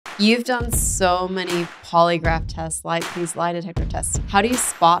You've done so many polygraph tests, like these lie detector tests. How do you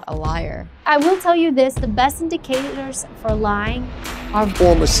spot a liar? I will tell you this, the best indicators for lying are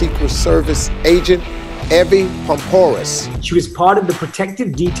former Secret Service agent Evy Poumpouras. She was part of the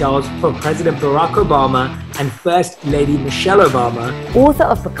protective details for President Barack Obama and First Lady Michelle Obama. Author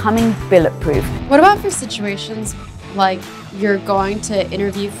of Becoming Bulletproof. What about for situations like you're going to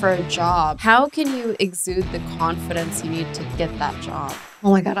interview for a job? How can you exude the confidence you need to get that job? Oh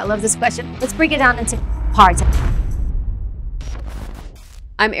my God, I love this question. Let's break it down into parts.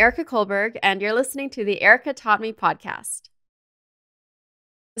 I'm Erika Kullberg, and you're listening to the Erika Taught Me podcast.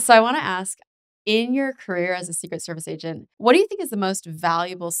 So I want to ask, in your career as a Secret Service agent, what do you think is the most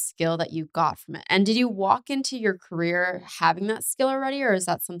valuable skill that you got from it? And did you walk into your career having that skill already, or is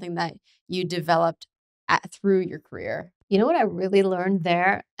that something that you developed through your career? You know what I really learned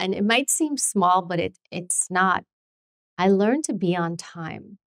there? And it might seem small, but it's not. I learned to be on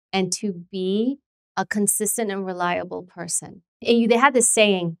time and to be a consistent and reliable person. They had this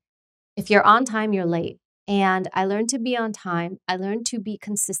saying, if you're on time, you're late. And I learned to be on time. I learned to be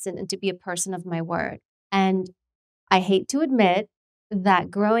consistent and to be a person of my word. And I hate to admit that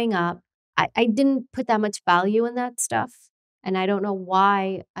growing up, I didn't put that much value in that stuff. And I don't know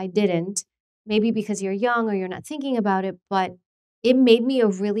why I didn't. Maybe because you're young or you're not thinking about it, but it made me a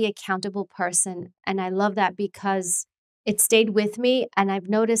really accountable person. And I love that because it stayed with me. And I've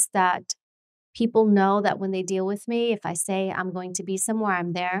noticed that people know that when they deal with me, if I say I'm going to be somewhere,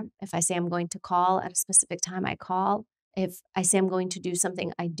 I'm there. If I say I'm going to call at a specific time, I call. If I say I'm going to do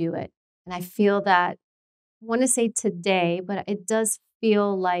something, I do it. And I feel that, I want to say today, but it does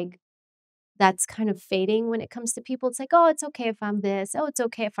feel like that's kind of fading when it comes to people. It's like, oh, it's okay if I'm this. Oh, it's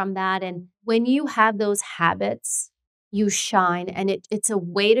okay if I'm that. And when you have those habits, you shine. And it's a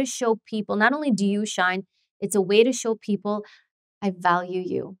way to show people, not only do you shine, it's a way to show people, I value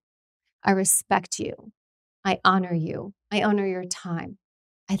you. I respect you. I honor you. I honor your time.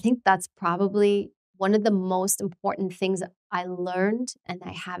 I think that's probably one of the most important things I learned, and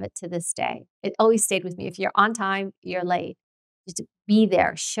I have it to this day. It always stayed with me. If you're on time, you're late. Just be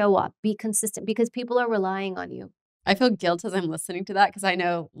there, show up, be consistent, because people are relying on you. I feel guilt as I'm listening to that because I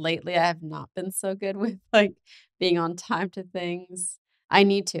know lately I have not been so good with like being on time to things. I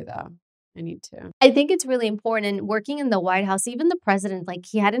need to though. I need to. I think it's really important. And working in the White House, even the president, like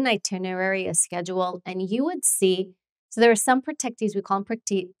he had an itinerary, a schedule, and you would see. So there are some protectees, we call them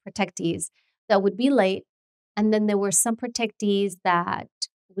protectees, that would be late. And then there were some protectees that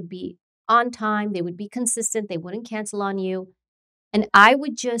would be on time. They would be consistent. They wouldn't cancel on you. And I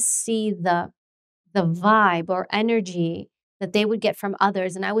would just see the vibe or energy that they would get from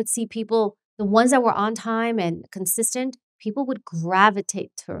others. And I would see people, the ones that were on time and consistent, people would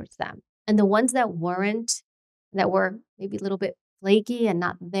gravitate towards them. And the ones that weren't, that were maybe a little bit flaky and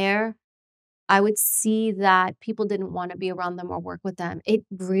not there, I would see that people didn't want to be around them or work with them. It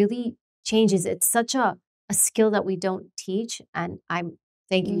really changes. It's such a skill that we don't teach. And I'm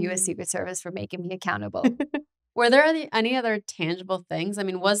thanking you as Secret Service for making me accountable. Were there any other tangible things? I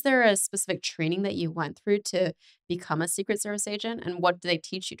mean, was there a specific training that you went through to become a Secret Service agent? And what did they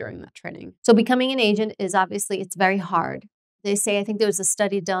teach you during that training? So becoming an agent is obviously, it's very hard. They say, I think there was a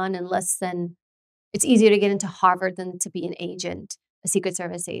study done in it's easier to get into Harvard than to be an agent, a Secret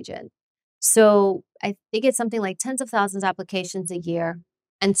Service agent. So I think it's something like tens of thousands of applications a year.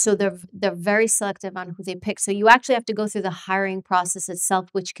 And so they're very selective on who they pick. So you actually have to go through the hiring process itself,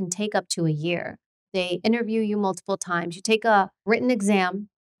 which can take up to a year. They interview you multiple times. You take a written exam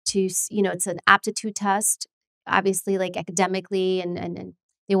it's an aptitude test, obviously like academically, and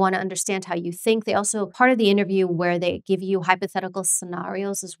they want to understand how you think. They also, part of the interview where they give you hypothetical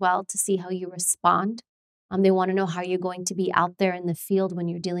scenarios as well to see how you respond. They want to know how you're going to be out there in the field when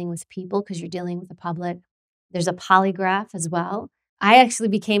you're dealing with people, because you're dealing with the public. There's a polygraph as well. I actually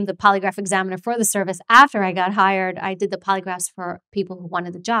became the polygraph examiner for the service after I got hired. I did the polygraphs for people who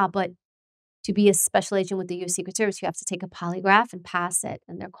wanted the job, but to be a special agent with the U.S. Secret Service, you have to take a polygraph and pass it.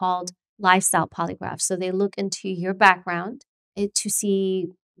 And they're called lifestyle polygraphs. So they look into your background to see,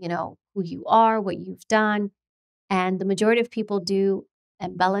 who you are, what you've done. And the majority of people do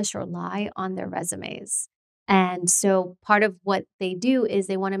embellish or lie on their resumes. And so part of what they do is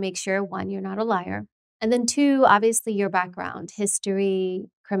they want to make sure, one, you're not a liar. And then two, obviously your background, history,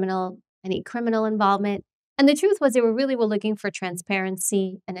 any criminal involvement. And the truth was they were looking for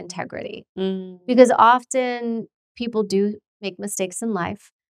transparency and integrity, because often people do make mistakes in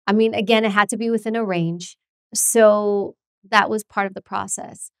life. I mean, again, it had to be within a range. So that was part of the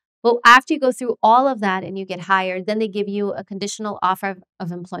process. But after you go through all of that and you get hired, then they give you a conditional offer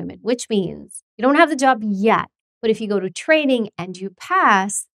of employment, which means you don't have the job yet, But if you go to training and you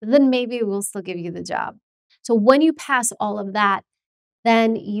pass, then maybe we'll still give you the job. So when you pass all of that,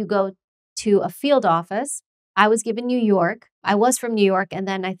 then you go to a field office. I was given New York. I was from New York. And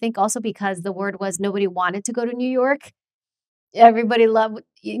then I think also because the word was nobody wanted to go to New York. Everybody loved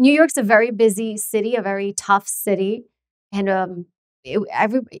New York's a very busy city, a very tough city. And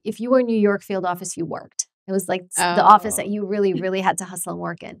if you were in New York field office, you worked. It was like the office that Oh. you really, really had to hustle and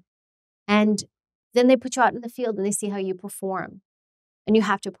work in. And then they put you out in the field and they see how you perform. And you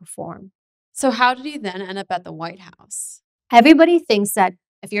have to perform. So how did you then end up at the White House? Everybody thinks that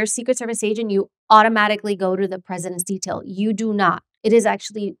if you're a Secret Service agent, you automatically go to the president's detail. You do not. It is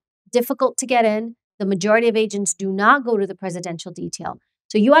actually difficult to get in. The majority of agents do not go to the presidential detail.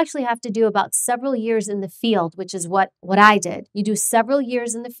 So you actually have to do about several years in the field, which is what I did. You do several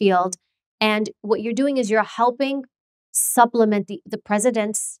years in the field. And what you're doing is you're helping supplement the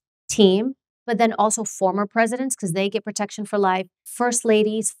president's team, but then also former presidents, because they get protection for life, first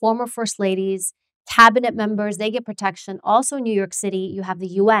ladies, former first ladies, cabinet members, they get protection. Also in New York City, you have the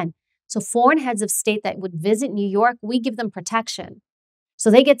UN. So foreign heads of state that would visit New York, we give them protection. So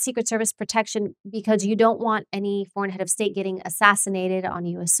they get Secret Service protection because you don't want any foreign head of state getting assassinated on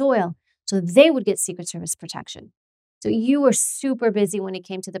U.S. soil. So they would get Secret Service protection. So you were super busy when it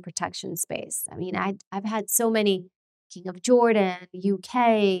came to the protection space. I mean, I've had so many, King of Jordan, UK.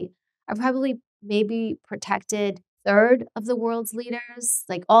 I've probably maybe protected third of the world's leaders,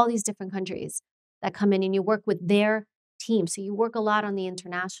 like all these different countries that come in and you work with their team. So you work a lot on the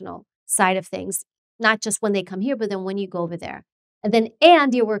international side of things, not just when they come here, but then when you go over there.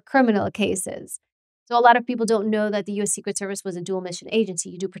 And you work criminal cases. So a lot of people don't know that the U.S. Secret Service was a dual mission agency.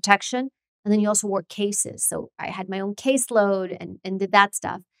 You do protection, and then you also work cases. So I had my own caseload and did that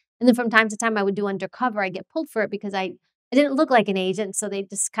stuff. And then from time to time, I would do undercover. I get pulled for it because I didn't look like an agent, so they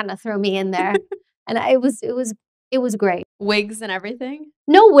just kind of throw me in there. And it was great. Wigs and everything?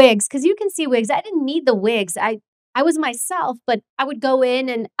 No wigs, because you can see wigs. I didn't need the wigs. I was myself, but I would go in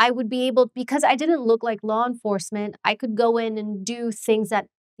and I would be able, because I didn't look like law enforcement, I could go in and do things that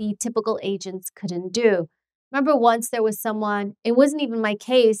the typical agents couldn't do. Remember once there was someone, it wasn't even my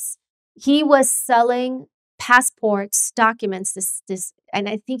case, he was selling passports, documents, and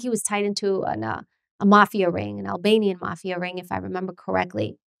I think he was tied into a mafia ring, an Albanian mafia ring, if I remember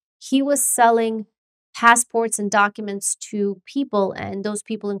correctly. He was selling passports and documents to people, and those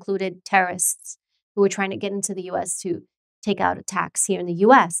people included terrorists who were trying to get into the U.S. to take out attacks here in the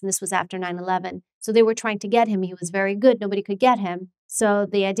U.S. And this was after 9/11. So they were trying to get him. He was very good. Nobody could get him. So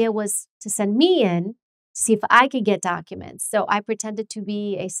the idea was to send me in to see if I could get documents. So I pretended to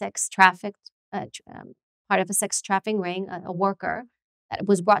be a sex trafficked, part of a sex trafficking ring, a worker that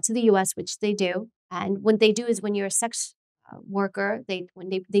was brought to the U.S., which they do. And what they do is when you're a sex worker,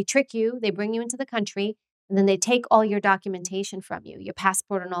 they trick you, they bring you into the country, and then they take all your documentation from you, your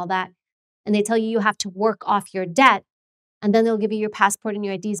passport and all that. And they tell you have to work off your debt, and then they'll give you your passport and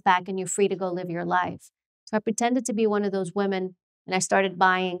your IDs back, and you're free to go live your life. So I pretended to be one of those women, and I started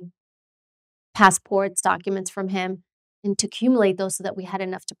buying passports, documents from him, and to accumulate those so that we had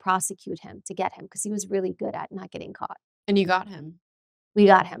enough to prosecute him, to get him, because he was really good at not getting caught. And you got him? We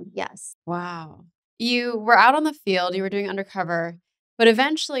got him, yes. Wow. You were out on the field, you were doing undercover, but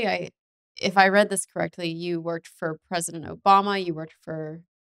eventually, if I read this correctly, you worked for President Obama, you worked for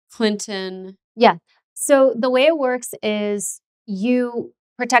Clinton. Yeah. So the way it works is you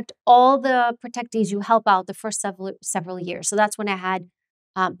protect all the protectees you help out the first several years. So that's when I had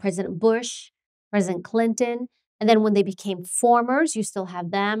President Bush, President Clinton, and then when they became formers, you still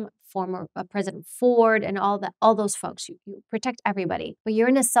have them, former President Ford, and all those folks. You protect everybody, but you're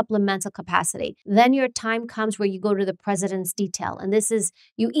in a supplemental capacity. Then your time comes where you go to the president's detail, and this is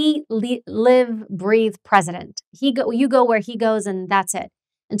you eat, live, breathe president. You go where he goes, and that's it.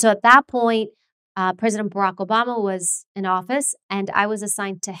 And so at that point, President Barack Obama was in office, and I was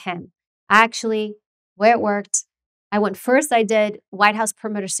assigned to him. Actually, where it worked, I went first. I did White House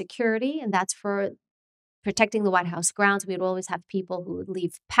perimeter security, and that's for protecting the White House grounds. We would always have people who would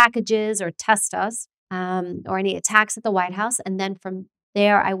leave packages or test us, or any attacks at the White House. And then from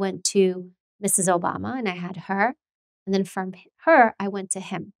there, I went to Mrs. Obama, and I had her. And then from her, I went to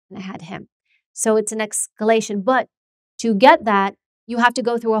him, and I had him. So it's an escalation. But to get that, you have to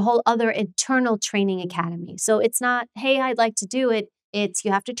go through a whole other internal training academy. So it's not, hey, I'd like to do it. It's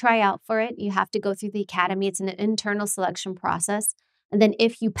you have to try out for it. You have to go through the academy. It's an internal selection process. And then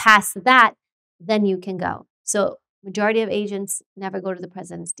if you pass that, then you can go. So majority of agents never go to the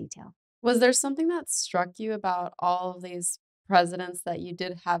president's detail. Was there something that struck you about all of these presidents that you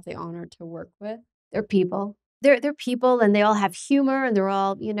did have the honor to work with? They're people. They're people, and they all have humor, and they're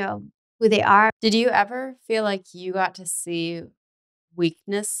all, who they are. Did you ever feel like you got to see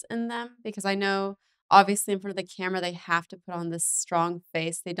weakness in them? Because I know obviously in front of the camera, they have to put on this strong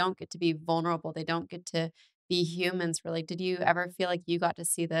face. They don't get to be vulnerable. They don't get to be humans really. Did you ever feel like you got to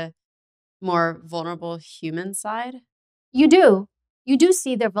see the more vulnerable human side? You do. You do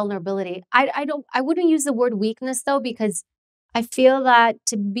see their vulnerability. I wouldn't use the word weakness though, because I feel that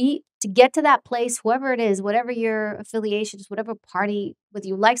to get to that place, whoever it is, whatever your affiliations, whatever party, whether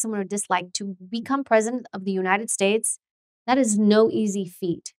you like someone or dislike, to become president of the United States, that is no easy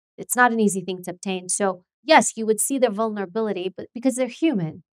feat. It's not an easy thing to obtain. So yes, you would see their vulnerability, but because they're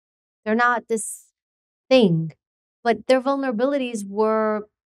human, they're not this thing. But their vulnerabilities were,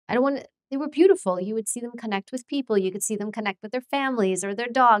 I don't want to, they were beautiful. You would see them connect with people. You could see them connect with their families or their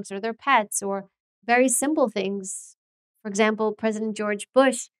dogs or their pets or very simple things. For example, President George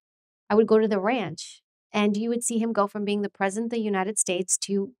Bush, I would go to the ranch and you would see him go from being the president of the United States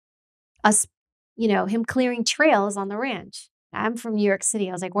to us, him clearing trails on the ranch. I'm from New York City.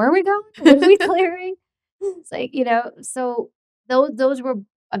 I was like, where are we going? What are we clearing? It's like, so those were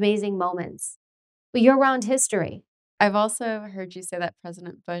amazing moments. But you're around history. I've also heard you say that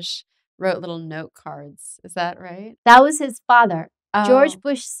President Bush wrote little note cards. Is that right? That was his father. George Oh,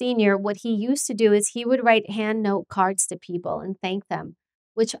 Bush Sr., what he used to do is he would write hand note cards to people and thank them,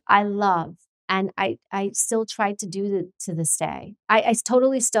 which I love. And I still try to do it to this day. I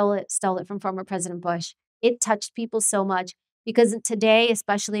totally stole it from former President Bush. It touched people so much because today,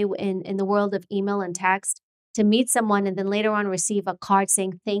 especially in the world of email and text, to meet someone and then later on receive a card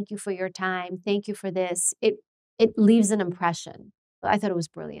saying, thank you for your time, thank you for this, it leaves an impression. I thought it was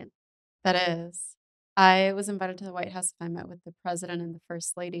brilliant. that is. I was invited to the White House and I met with the president and the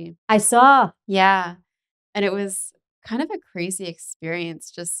first lady. I saw. Yeah. And it was kind of a crazy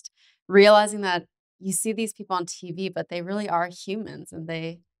experience just realizing that you see these people on TV, but they really are humans and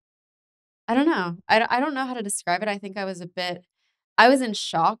I don't know. I don't know how to describe it. I think I was in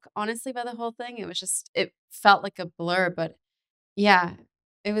shock, honestly, by the whole thing. It felt like a blur, but yeah,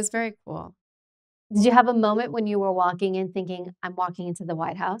 it was very cool. Did you have a moment when you were walking in thinking, I'm walking into the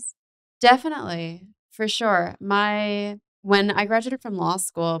White House? Definitely, for sure. When I graduated from law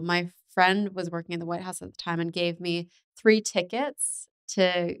school, my friend was working in the White House at the time and gave me 3 tickets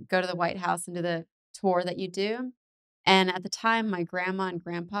to go to the White House and do the tour that you do. And at the time, my grandma and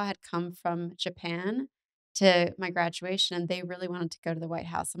grandpa had come from Japan to my graduation, and they really wanted to go to the White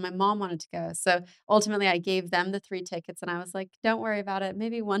House, and my mom wanted to go. So ultimately, I gave them the 3 tickets, and I was like, "Don't worry about it.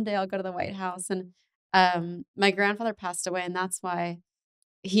 Maybe one day I'll go to the White House." And my grandfather passed away, and that's why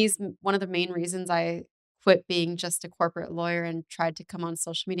one of the main reasons I quit being just a corporate lawyer and tried to come on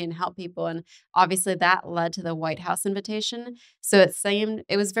social media and help people, and obviously that led to the White House invitation. So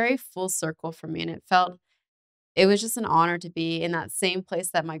it was very full circle for me, and it was just an honor to be in that same place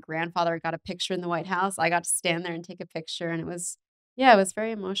that my grandfather got a picture in the White House. I got to stand there and take a picture, and it was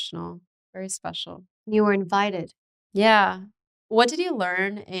very emotional, very special. You were invited. Yeah. What did you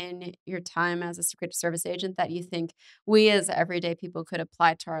learn in your time as a Secret Service agent that you think we as everyday people could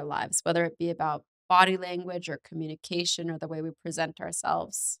apply to our lives, whether it be about body language or communication or the way we present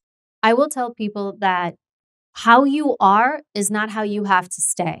ourselves? I will tell people that how you are is not how you have to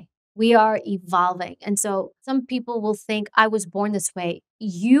stay. We are evolving. And so some people will think, I was born this way.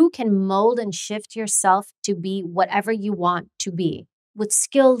 You can mold and shift yourself to be whatever you want to be with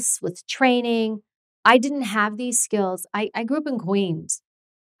skills, with training. I didn't have these skills. I grew up in Queens.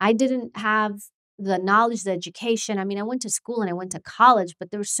 I didn't have the knowledge, the education. I mean, I went to school and I went to college, but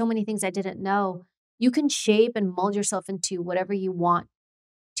there were so many things I didn't know. You can shape and mold yourself into whatever you want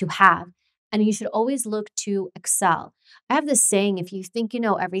to have. And you should always look to excel. I have this saying, if you think you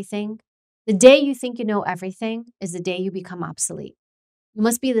know everything, the day you think you know everything is the day you become obsolete. You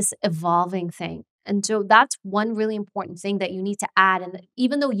must be this evolving thing. And so that's one really important thing that you need to add. And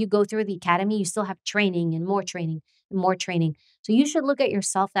even though you go through the academy, you still have training and more training and more training. So you should look at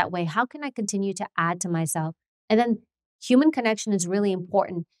yourself that way. How can I continue to add to myself? And then human connection is really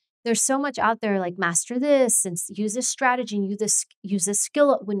important. There's so much out there like master this and use this strategy and use this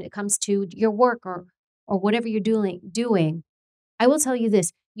skill when it comes to your work or whatever you're doing. I will tell you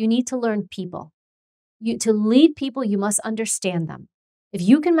this, you need to learn people. To lead people, you must understand them. If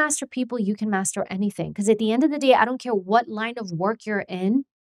you can master people, you can master anything. Because at the end of the day, I don't care what line of work you're in,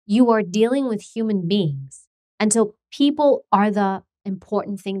 you are dealing with human beings. And so people are the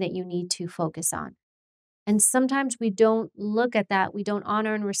important thing that you need to focus on. And sometimes we don't look at that. We don't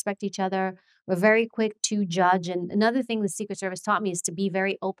honor and respect each other. We're very quick to judge. And another thing the Secret Service taught me is to be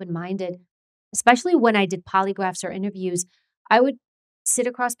very open-minded, especially when I did polygraphs or interviews. I would sit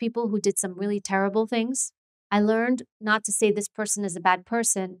across people who did some really terrible things. I learned not to say this person is a bad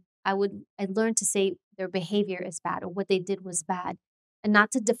person. I'd learn to say their behavior is bad or what they did was bad, and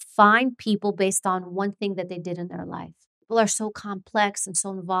not to define people based on one thing that they did in their life. People are so complex and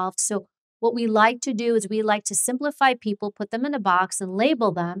so involved. So what we like to do is we like to simplify people, put them in a box and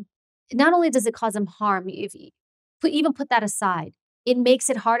label them. Not only does it cause them harm, if you even put that aside, it makes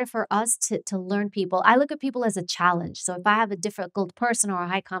it harder for us to learn people. I look at people as a challenge. So if I have a difficult person or a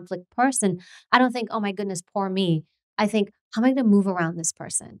high conflict person, I don't think, oh my goodness, poor me. I think, how am I going to move around this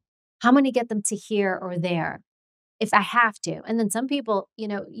person? How am I going to get them to here or there if I have to? And then some people,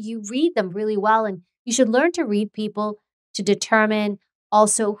 you read them really well, and you should learn to read people to determine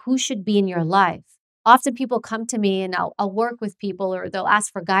also who should be in your life. Often people come to me and I'll work with people, or they'll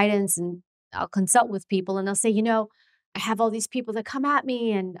ask for guidance, and I'll consult with people, and they'll say, I have all these people that come at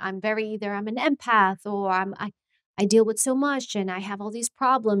me, and either I'm an empath, or I deal with so much, and I have all these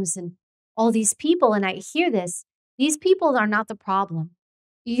problems and all these people. And I hear this. These people are not the problem.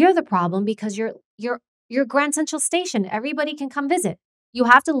 You're the problem, because you're Grand Central Station. Everybody can come visit. You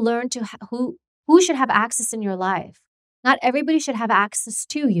have to learn who should have access in your life. Not everybody should have access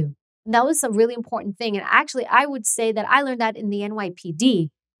to you. And that was a really important thing. And actually, I would say that I learned that in the NYPD,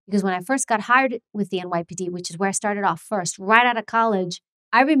 because when I first got hired with the NYPD, which is where I started off first, right out of college,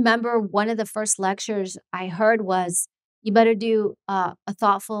 I remember one of the first lectures I heard was, you better do a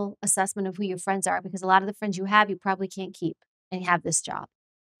thoughtful assessment of who your friends are, because a lot of the friends you have, you probably can't keep and have this job.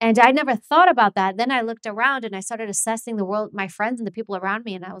 And I never thought about that. Then I looked around and I started assessing the world, my friends and the people around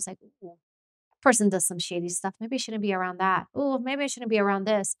me. And I was like, ooh, that person does some shady stuff. Maybe I shouldn't be around that. Oh, maybe I shouldn't be around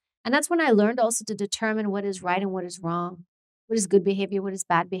this. And that's when I learned also to determine what is right and what is wrong, what is good behavior, what is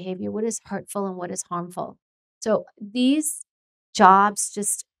bad behavior, what is hurtful and what is harmful. So these jobs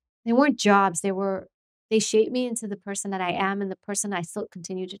they weren't jobs. They shaped me into the person that I am and the person I still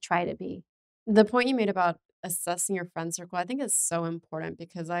continue to try to be. The point you made about assessing your friend circle, I think is so important,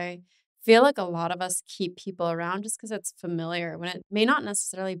 because I feel like a lot of us keep people around just because it's familiar when it may not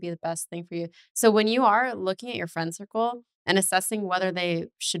necessarily be the best thing for you. So when you are looking at your friend circle and assessing whether they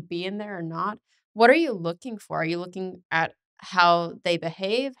should be in there or not, what are you looking for? Are you looking at how they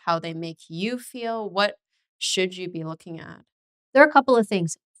behave, how they make you feel? What should you be looking at? There are a couple of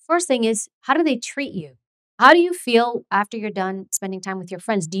things. First thing is, how do they treat you? How do you feel after you're done spending time with your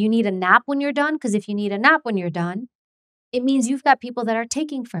friends? Do you need a nap when you're done? Because if you need a nap when you're done, it means you've got people that are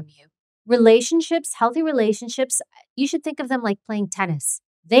taking from you. Relationships, healthy relationships, you should think of them like playing tennis.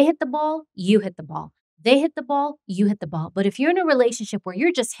 They hit the ball, you hit the ball. They hit the ball, you hit the ball. But if you're in a relationship where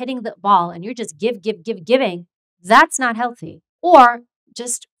you're just hitting the ball and you're just giving, that's not healthy. Or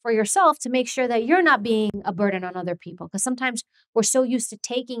just for yourself, to make sure that you're not being a burden on other people. Because sometimes we're so used to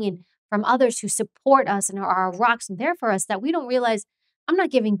taking in from others who support us and are our rocks and there for us, that we don't realize, I'm not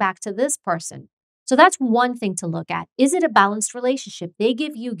giving back to this person. So that's one thing to look at. Is it a balanced relationship? They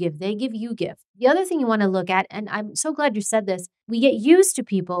give, you give. They give, you give. The other thing you want to look at, and I'm so glad you said this, we get used to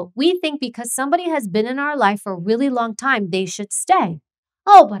people. We think because somebody has been in our life for a really long time, they should stay.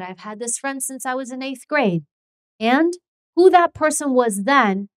 Oh, but I've had this friend since I was in 8th grade. And who that person was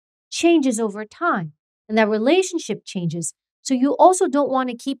then changes over time, and that relationship changes. So you also don't want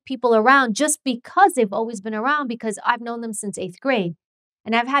to keep people around just because they've always been around, because I've known them since 8th grade.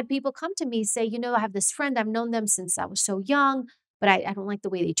 And I've had people come to me say, I have this friend, I've known them since I was so young, but I don't like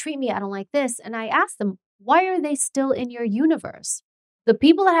the way they treat me. I don't like this. And I ask them, why are they still in your universe? The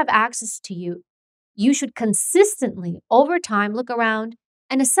people that have access to you, you should consistently over time look around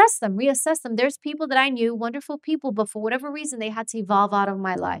and assess them, reassess them. There's people that I knew, wonderful people, but for whatever reason, they had to evolve out of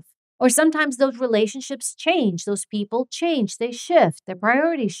my life. Or sometimes those relationships change, those people change, they shift, their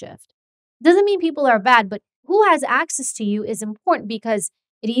priorities shift. Doesn't mean people are bad, but who has access to you is important, because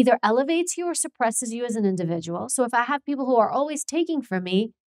it either elevates you or suppresses you as an individual. So if I have people who are always taking from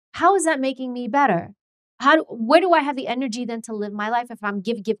me, how is that making me better? Where do I have the energy then to live my life if I'm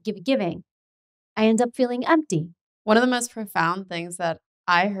giving? I end up feeling empty. One of the most profound things that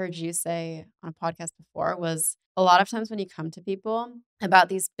I heard you say on a podcast before was, a lot of times when you come to people about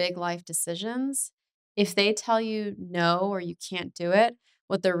these big life decisions, if they tell you no or you can't do it,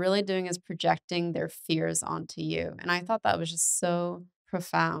 what they're really doing is projecting their fears onto you. And I thought that was just so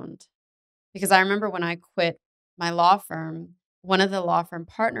profound, because I remember when I quit my law firm, one of the law firm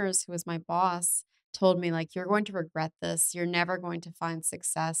partners who was my boss told me, like, you're going to regret this. You're never going to find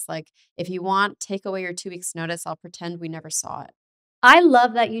success. Like, if you want, take away your 2 weeks notice. I'll pretend we never saw it. I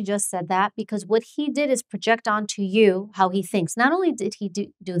love that you just said that, because what he did is project onto you how he thinks. Not only did he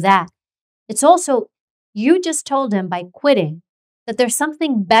do that, it's also, you just told him by quitting that there's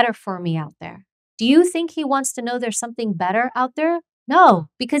something better for me out there. Do you think he wants to know there's something better out there? No,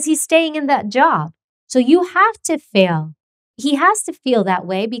 because he's staying in that job. So you have to fail. he has to feel that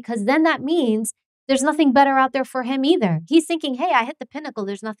way because then that means there's nothing better out there for him either. He's thinking, hey, I hit the pinnacle.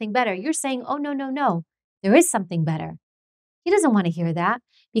 There's nothing better. You're saying, oh, no, no, no. There is something better. He doesn't want to hear that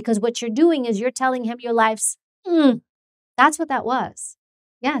because what you're doing is you're telling him your life's, that's what that was.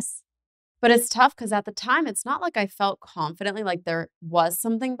 Yes. But it's tough because at the time, it's not like I felt confidently like there was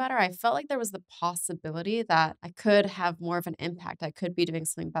something better. I felt like there was the possibility that I could have more of an impact. I could be doing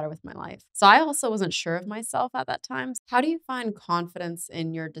something better with my life. So I also wasn't sure of myself at that time. How do you find confidence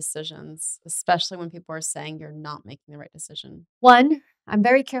in your decisions, especially when people are saying you're not making the right decision? One, I'm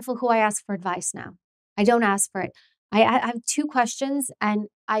very careful who I ask for advice now. I don't ask for it. I have two questions and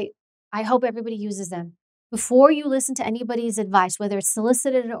I hope everybody uses them. Before you listen to anybody's advice, whether it's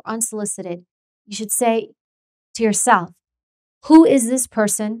solicited or unsolicited, you should say to yourself, who is this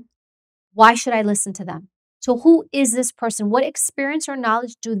person? Why should I listen to them? So who is this person? What experience or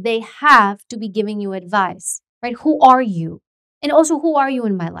knowledge do they have to be giving you advice, right? Who are you? And also, who are you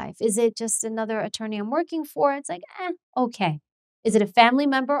in my life? Is it just another attorney I'm working for? It's like, okay. Is it a family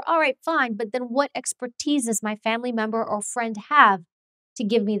member? All right, fine. But then what expertise does my family member or friend have to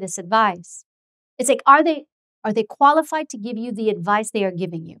give me this advice? It's like, are they qualified to give you the advice they are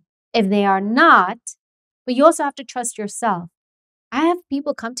giving you? If they are not, but you also have to trust yourself. I have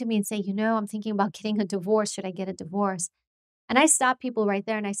people come to me and say, I'm thinking about getting a divorce. Should I get a divorce? And I stop people right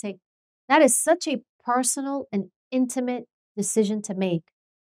there and I say, that is such a personal and intimate decision to make.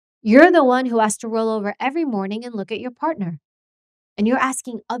 You're the one who has to roll over every morning and look at your partner. And you're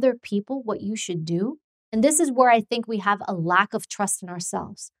asking other people what you should do. And this is where I think we have a lack of trust in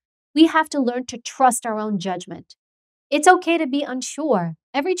ourselves. We have to learn to trust our own judgment. It's okay to be unsure.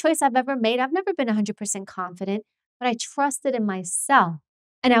 Every choice I've ever made, I've never been 100% confident, but I trusted in myself.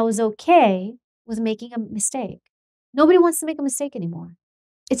 And I was okay with making a mistake. Nobody wants to make a mistake anymore.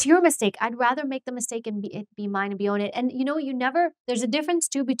 It's your mistake. I'd rather make the mistake and it be mine and be on it. And there's a difference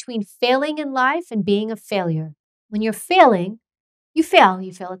too between failing in life and being a failure. When you're failing, you fail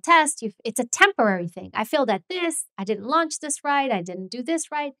a test. It's a temporary thing. I failed at this. I didn't launch this right. I didn't do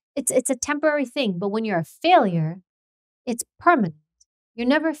this right. It's a temporary thing. But when you're a failure, it's permanent. You're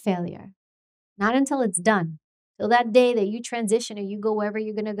never a failure. Not until it's done. Till that day that you transition or you go wherever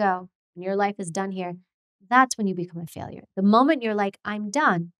you're going to go and your life is done here, that's when you become a failure. The moment you're like, I'm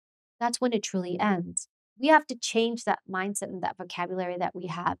done, that's when it truly ends. We have to change that mindset and that vocabulary that we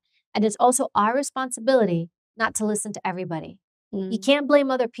have. And it's also our responsibility not to listen to everybody. You can't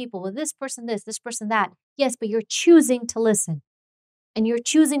blame other people. Well, this person this person that. Yes, but you're choosing to listen. And you're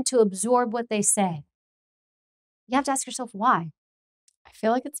choosing to absorb what they say. You have to ask yourself why. I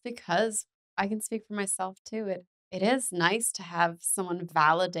feel like it's because I can speak for myself too. It is nice to have someone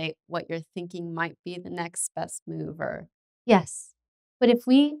validate what you're thinking might be the next best move or Yes. But if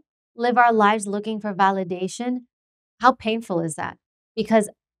we live our lives looking for validation, how painful is that? Because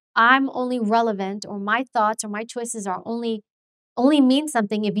I'm only relevant or my thoughts or my choices are only mean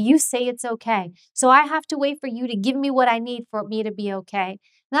something if you say it's okay. So I have to wait for you to give me what I need for me to be okay.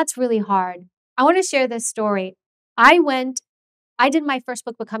 And that's really hard. I want to share this story. I did my first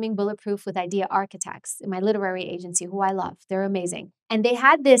book, Becoming Bulletproof, with Idea Architects in my literary agency, who I love. They're amazing. And they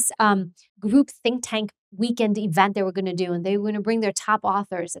had this group think tank weekend event they were going to do, and they were going to bring their top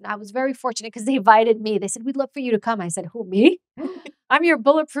authors. And I was very fortunate because they invited me. They said, we'd love for you to come. I said, who, me? I'm your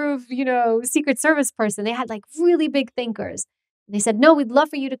bulletproof, Secret Service person. They had like really big thinkers. And they said, no, we'd love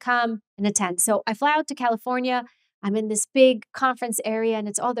for you to come and attend. So I fly out to California. I'm in this big conference area, and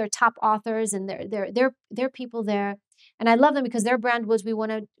it's all their top authors, and they're people there. And I love them because their brand was, we want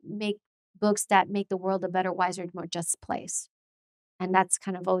to make books that make the world a better, wiser, more just place. And that's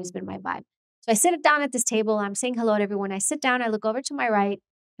kind of always been my vibe. So I sit down at this table. I'm saying hello to everyone. I sit down. I look over to my right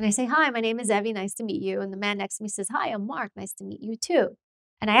and I say, hi, my name is Evy. Nice to meet you. And the man next to me says, hi, I'm Mark. Nice to meet you too.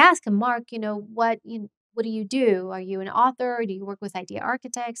 And I ask him, Mark, what do you do? Are you an author or do you work with Idea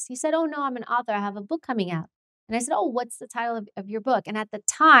Architects? He said, oh, no, I'm an author. I have a book coming out. And I said, oh, what's the title of your book? And at the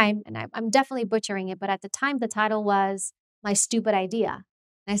time, and I'm definitely butchering it, but at the time, the title was My Stupid Idea.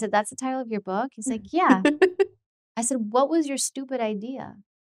 And I said, that's the title of your book? He's like, yeah. I said, what was your stupid idea?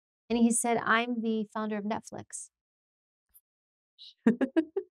 And he said, I'm the founder of Netflix. And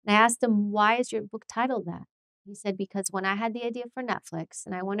I asked him, why is your book titled that? He said, because when I had the idea for Netflix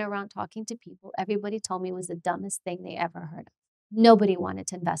and I went around talking to people, everybody told me it was the dumbest thing they ever heard of. Nobody wanted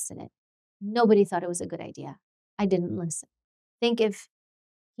to invest in it. Nobody thought it was a good idea. I didn't listen. Think if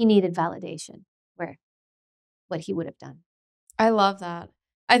he needed validation, what he would have done. I love that.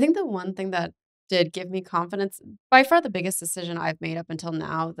 I think the one thing that did give me confidence, by far the biggest decision I've made up until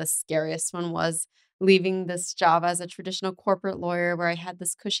now, the scariest one was leaving this job as a traditional corporate lawyer where I had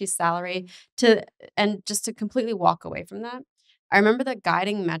this cushy salary and just to completely walk away from that. I remember the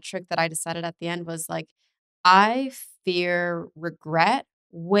guiding metric that I decided at the end was like, I fear regret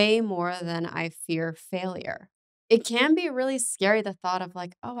way more than I fear failure. It can be really scary, the thought of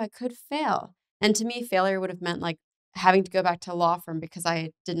like, oh, I could fail. And to me, failure would have meant like having to go back to law firm because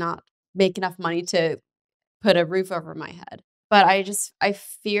I did not make enough money to put a roof over my head. But I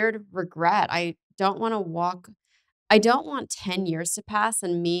feared regret. I don't want 10 years to pass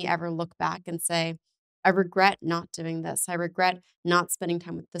and me ever look back and say, I regret not doing this. I regret not spending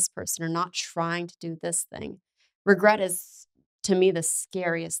time with this person or not trying to do this thing. Regret is to me the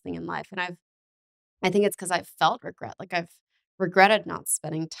scariest thing in life. And I think it's because I've felt regret. Like I've regretted not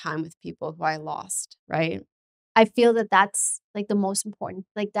spending time with people who I lost, right? I feel that that's like the most important.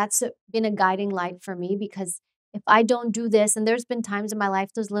 Like been a guiding light for me because if I don't do this, and there's been times in my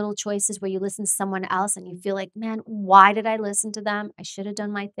life, those little choices where you listen to someone else and you feel like, man, why did I listen to them? I should have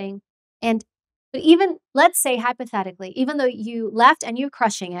done my thing. And, but even let's say hypothetically, even though you left and you're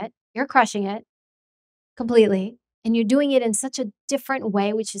crushing it completely, and you're doing it in such a different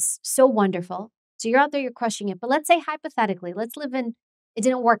way, which is so wonderful. So you're out there, you're crushing it. But let's say hypothetically, let's live in it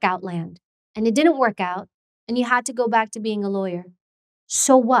didn't work out land and it didn't work out and you had to go back to being a lawyer.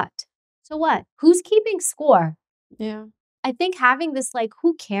 So what? So what? Who's keeping score? Yeah. I think having this like,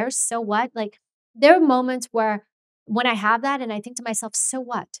 who cares? So what? Like, there are moments where when I have that and I think to myself, so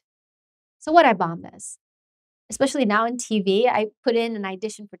what? So what I bomb this? Especially now in TV, I put in an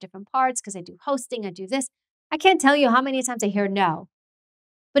audition for different parts because I do hosting, I do this. I can't tell you how many times I hear no.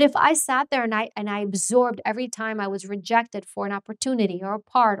 But if I sat there and I absorbed every time I was rejected for an opportunity or a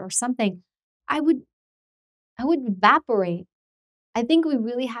part or something, I would evaporate. I think we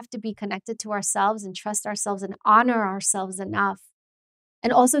really have to be connected to ourselves and trust ourselves and honor ourselves enough.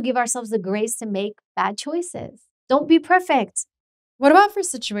 And also give ourselves the grace to make bad choices. Don't be perfect. What about for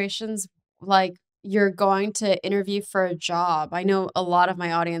situations like you're going to interview for a job? I know a lot of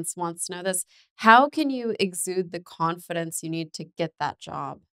my audience wants to know this. How can you exude the confidence you need to get that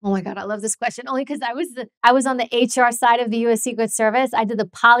job? Oh my God, I love this question. Only because I was on the HR side of the U.S. Secret Service. I did the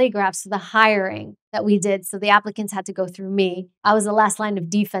polygraphs for the hiring that we did. So the applicants had to go through me. I was the last line of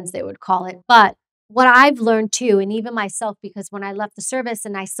defense, they would call it. But what I've learned too, and even myself, because when I left the service,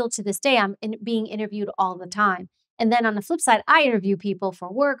 and I still to this day, being interviewed all the time. And then on the flip side, I interview people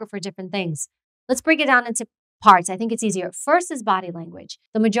for work or for different things. Let's break it down into parts. I think it's easier. First is body language.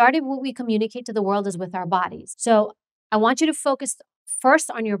 The majority of what we communicate to the world is with our bodies. So I want you to focus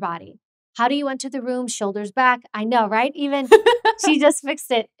first on your body. How do you enter the room? Shoulders back. I know, right? Even she just fixed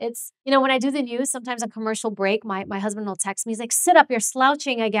it. It's, when I do the news, sometimes on commercial break, my husband will text me. He's like, sit up, you're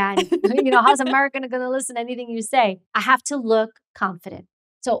slouching again. How's America going to listen to anything you say? I have to look confident.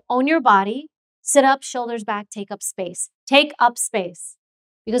 So own your body, sit up, shoulders back, take up space. Take up space.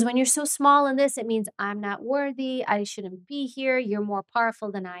 Because when you're so small in this, it means I'm not worthy. I shouldn't be here. You're more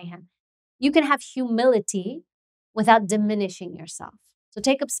powerful than I am. You can have humility without diminishing yourself. So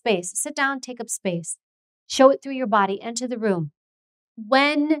take up space. Sit down, take up space. Show it through your body. Enter the room.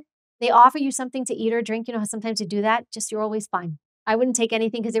 When they offer you something to eat or drink, how sometimes you do that, just you're always fine. I wouldn't take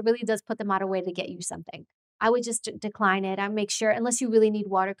anything because it really does put them out of way to get you something. I would just decline it. I make sure, unless you really need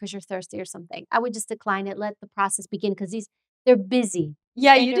water because you're thirsty or something, I would just decline it. Let the process begin because they're busy.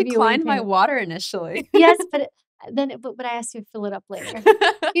 Yeah, you declined my water initially. Yes, but I asked you to fill it up later.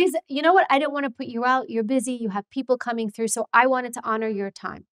 Because you know what? I didn't want to put you out. You're busy. You have people coming through. So I wanted to honor your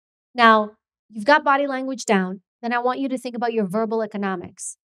time. Now, you've got body language down. Then I want you to think about your verbal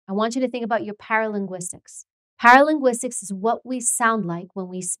economics. I want you to think about your paralinguistics. Paralinguistics is what we sound like when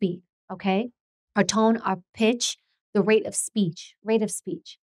we speak, okay? Our tone, our pitch, the rate of speech.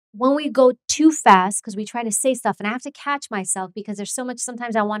 When we go too fast, because we try to say stuff, and I have to catch myself because there's so much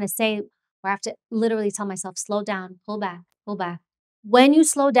sometimes I want to say where I have to literally tell myself, slow down, pull back, pull back. When you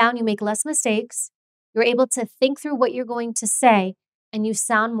slow down, you make less mistakes. You're able to think through what you're going to say, and you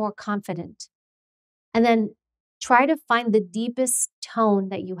sound more confident. And then try to find the deepest tone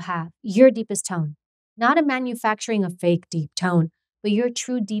that you have, your deepest tone. Not a manufacturing a fake deep tone, but your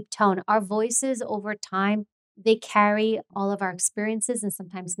true deep tone. Our voices over time, they carry all of our experiences and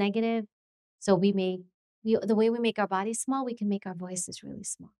sometimes negative. So the way we make our bodies small, we can make our voices really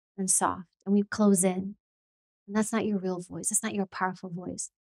small and soft, and we close in. And that's not your real voice. That's not your powerful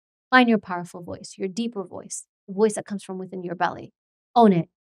voice. Find your powerful voice, your deeper voice, the voice that comes from within your belly. Own it.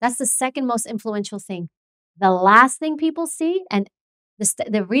 That's the second most influential thing. The last thing people see, and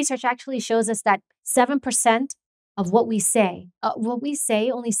the research actually shows us that 7% of what we say,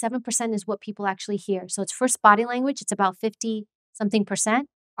 only 7% is what people actually hear. So it's first body language, it's about 50-something percent.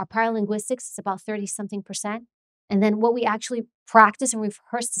 Our paralinguistics is about 30-something percent. And then what we actually practice and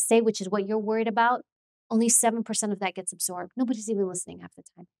rehearse to say, which is what you're worried about, only 7% of that gets absorbed. Nobody's even listening half the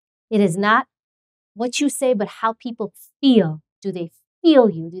time. It is not what you say, but how people feel. Do they feel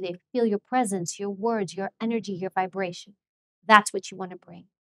you? Do they feel your presence, your words, your energy, your vibration? That's what you want to bring.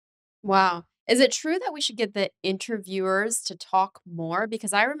 Wow. Is it true that we should get the interviewers to talk more?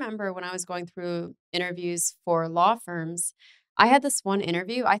 Because I remember when I was going through interviews for law firms, I had this one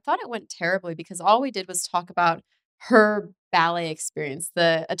interview. I thought it went terribly because all we did was talk about her ballet experience.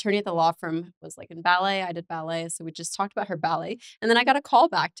 The attorney at the law firm was like in ballet. I did ballet. So we just talked about her ballet. And then I got a call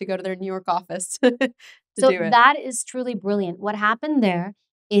back to go to their New York office to So do it. that is truly brilliant. What happened there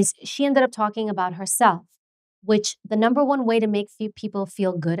is she ended up talking about herself, which the number one way to make people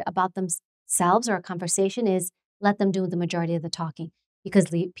feel good about themselves or a conversation is let them do the majority of the talking.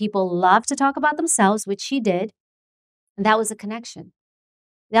 Because people love to talk about themselves, which she did. And that was a connection.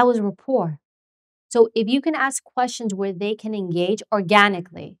 That was rapport. So if you can ask questions where they can engage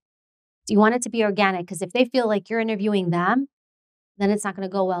organically, you want it to be organic because if they feel like you're interviewing them, then it's not going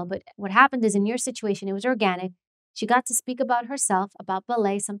to go well. But what happened is in your situation, it was organic. She got to speak about herself, about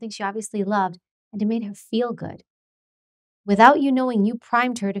ballet, something she obviously loved, and it made her feel good. Without you knowing, you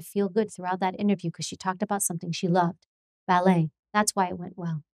primed her to feel good throughout that interview because she talked about something she loved, ballet. That's why it went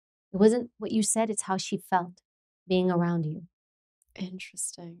well. It wasn't what you said, it's how she felt being around you.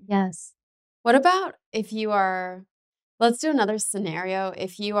 Interesting. Yes. What about if you are, let's do another scenario.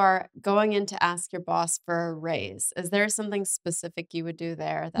 If you are going in to ask your boss for a raise, is there something specific you would do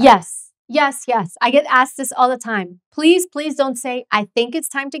there that Yes. Yes, yes. I get asked this all the time. Please, please don't say, I think it's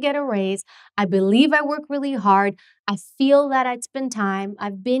time to get a raise. I believe I work really hard. I feel that it's been time.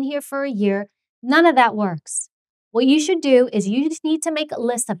 I've been here for a year. None of that works. What you should do is you just need to make a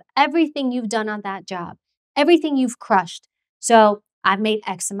list of everything you've done on that job, everything you've crushed. So I've made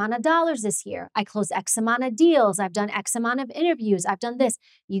X amount of dollars this year. I closed X amount of deals. I've done X amount of interviews. I've done this.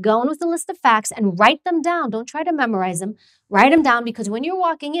 You go in with a list of facts and write them down. Don't try to memorize them. Write them down because when you're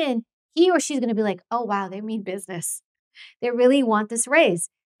walking in, he or she's going to be like, oh, wow, they mean business. They really want this raise.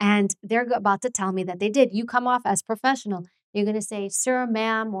 And they're about to tell me that they did. You come off as professional. You're going to say, sir,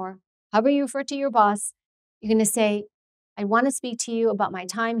 ma'am, or however you refer to your boss. You're going to say, I want to speak to you about my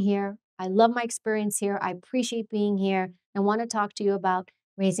time here. I love my experience here. I appreciate being here. I want to talk to you about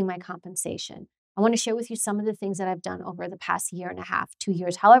raising my compensation. I want to share with you some of the things that I've done over the past year and a half, 2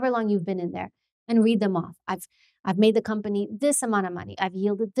 years, however long you've been in there, and read them off. I've made the company this amount of money. I've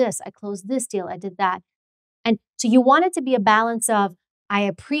yielded this. I closed this deal. I did that. And so you want it to be a balance of, I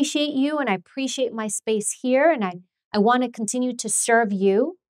appreciate you and I appreciate my space here. And I want to continue to serve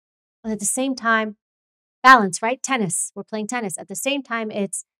you. And at the same time, balance, right? Tennis. We're playing tennis. At the same time,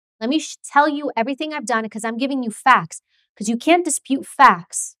 it's, let me tell you everything I've done because I'm giving you facts because you can't dispute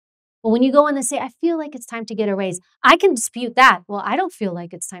facts. But when you go in and say, I feel like it's time to get a raise, I can dispute that. Well, I don't feel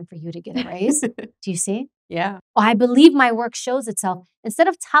like it's time for you to get a raise. Do you see? Yeah. Oh, I believe my work shows itself. Instead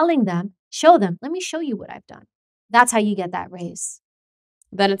of telling them, show them, let me show you what I've done. That's how you get that raise.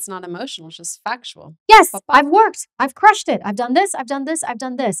 Then it's not emotional, it's just factual. Yes, Pop, I've pop. worked. I've crushed it. I've done this. I've done this. I've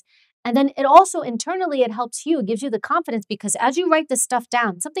done this. And then it also internally, it helps you. It gives you the confidence because as you write this stuff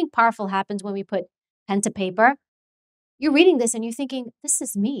down, something powerful happens when we put pen to paper. You're reading this and you're thinking, this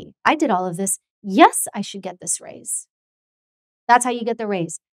is me. I did all of this. Yes, I should get this raise. That's how you get the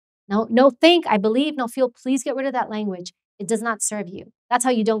raise. No think, I believe, no feel. Please get rid of that language. It does not serve you. That's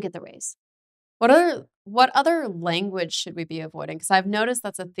how you don't get the raise. What other language should we be avoiding? Because I've noticed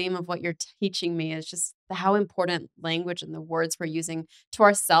that's a theme of what you're teaching me is just how important language and the words we're using to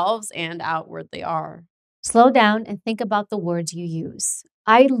ourselves and outwardly are. Slow down and think about the words you use.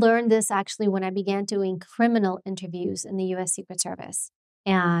 I learned this actually when I began doing criminal interviews in the US Secret Service.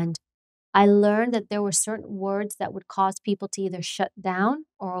 And I learned that there were certain words that would cause people to either shut down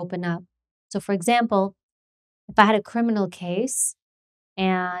or open up. So, for example, if I had a criminal case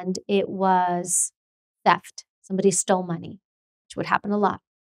and it was theft, somebody stole money, which would happen a lot,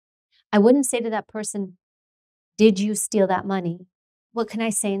 I wouldn't say to that person, did you steal that money? What can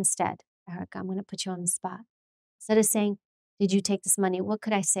I say instead? Erika, I'm going to put you on the spot. Instead of saying, did you take this money? What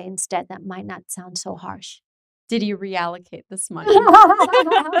could I say instead that might not sound so harsh? Did you reallocate this money? Oh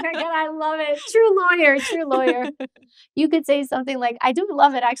my God, I love it. True lawyer, true lawyer. You could say something like, I do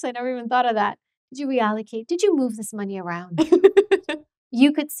love it. Actually, I never even thought of that. Did you reallocate? Did you move this money around?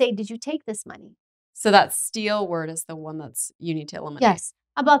 You could say, did you take this money? So that steal word is the one that's you need to eliminate. Yes.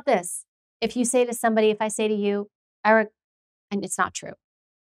 How about this? If you say to somebody, if I say to you, Eric, and it's not true,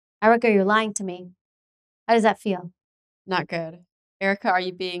 Erika, you're lying to me. How does that feel? Not good. Erika, are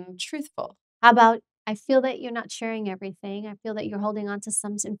you being truthful? How about, I feel that you're not sharing everything. I feel that you're holding on to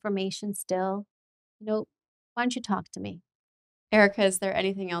some information still. Why don't you talk to me? Erika, is there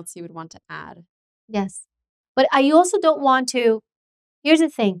anything else you would want to add? Yes. But you also don't want to, here's the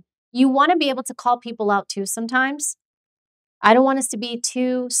thing. You want to be able to call people out too sometimes. I don't want us to be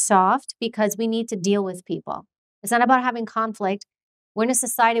too soft because we need to deal with people. It's not about having conflict. We're in a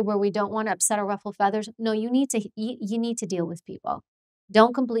society where we don't want to upset or ruffle feathers. No, you need to deal with people.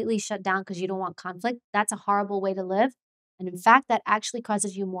 Don't completely shut down because you don't want conflict. That's a horrible way to live. And in fact, that actually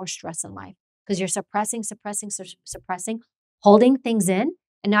causes you more stress in life because you're suppressing, holding things in,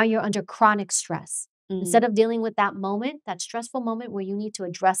 and now you're under chronic stress. Instead of dealing with that moment, that stressful moment where you need to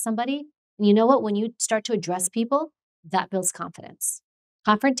address somebody, and you know what? When you start to address people, that builds confidence.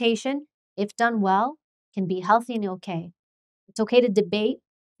 Confrontation, if done well, can be healthy and okay. It's okay to debate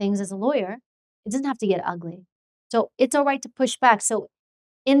things as a lawyer. It doesn't have to get ugly. So it's all right to push back. So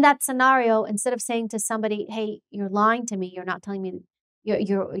in that scenario, instead of saying to somebody, "Hey, you're lying to me. You're not telling me you're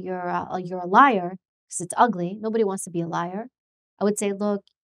a liar," because it's ugly. Nobody wants to be a liar. I would say, "Look,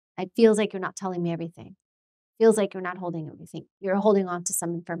 it feels like you're not telling me everything. Feels like you're not holding everything. You're holding on to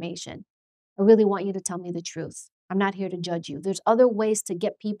some information. I really want you to tell me the truth. I'm not here to judge you. There's other ways to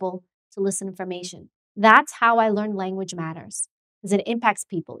get people to listen information." That's how I learned language matters because it impacts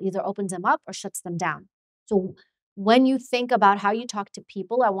people, either opens them up or shuts them down. So when you think about how you talk to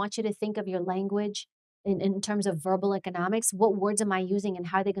people, I want you to think of your language in terms of verbal economics. What words am I using and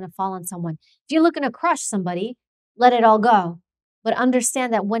how are they going to fall on someone? If you're looking to crush somebody, let it all go. But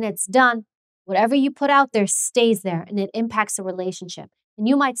understand that when it's done, whatever you put out there stays there and it impacts the relationship. And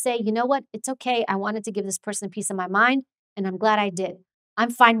you might say, you know what? It's okay. I wanted to give this person a piece of my mind, and I'm glad I did.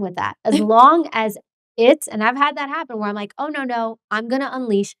 I'm fine with that. As long as and I've had that happen where I'm like, oh, no, I'm going to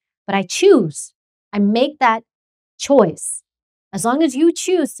unleash, but I choose. I make that choice. As long as you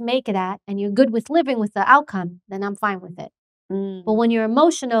choose to make it and you're good with living with the outcome, then I'm fine with it. But when you're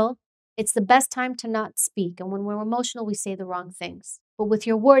emotional, it's the best time to not speak. And when we're emotional, we say the wrong things. But with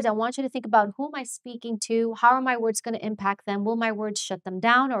your words, I want you to think about, who am I speaking to? How are my words going to impact them? Will my words shut them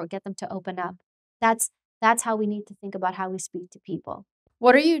down or get them to open up? That's how we need to think about how we speak to people.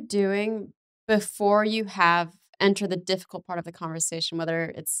 What are you doing before you have entered the difficult part of the conversation, whether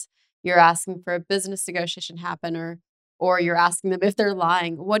it's you're asking for a business negotiation happen or you're asking them if they're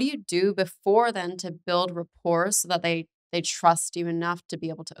lying? What do you do before then to build rapport so that they trust you enough to be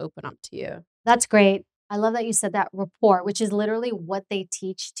able to open up to you? That's great. I love that you said that, rapport, which is literally what they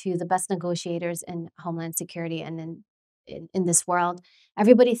teach to the best negotiators in Homeland Security and in this world.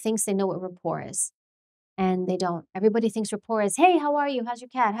 Everybody thinks they know what rapport is, and they don't. Everybody thinks rapport is, hey, how are you? How's your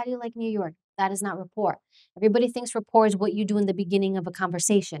cat? How do you like New York? That is not rapport. Everybody thinks rapport is what you do in the beginning of a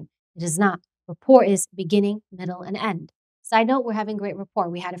conversation. It is not. Rapport is beginning, middle, and end. Side note, we're having great rapport.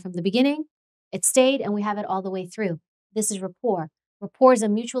 We had it from the beginning, it stayed, and we have it all the way through. This is rapport. Rapport is a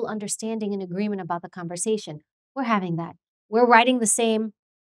mutual understanding and agreement about the conversation. We're having that. We're riding the same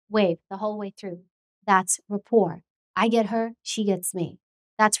wave the whole way through. That's rapport. I get her, she gets me.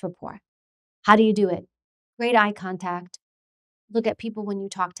 That's rapport. How do you do it? Great eye contact. Look at people when you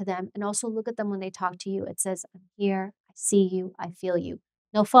talk to them, and also look at them when they talk to you. It says, I'm here, I see you, I feel you.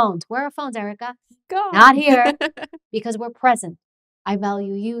 No phones. Where are phones, Erika? God. Not here, because we're present. I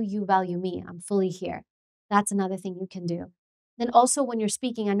value you, you value me. I'm fully here. That's another thing you can do. Then also when you're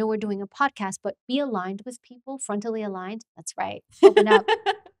speaking, I know we're doing a podcast, but be aligned with people, frontally aligned. That's right. Open up,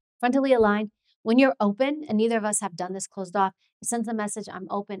 frontally aligned. When you're open, and neither of us have done this closed off, it sends a message, I'm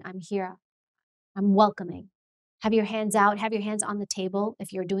open, I'm here, I'm welcoming. Have your hands out, have your hands on the table.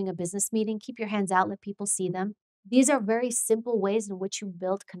 If you're doing a business meeting, keep your hands out, let people see them. These are very simple ways in which you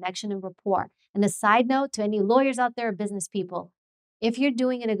build connection and rapport. And a side note to any lawyers out there or business people, if you're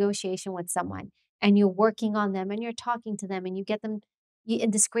doing a negotiation with someone and you're working on them and you're talking to them and you get them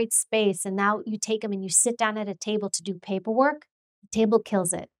in this great space, and now you take them and you sit down at a table to do paperwork, the table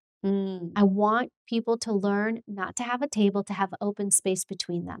kills it. I want people to learn not to have a table, to have open space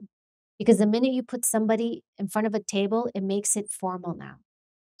between them. Because the minute you put somebody in front of a table, it makes it formal now.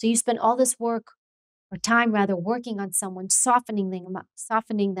 So you spend all this work or time rather working on someone, softening them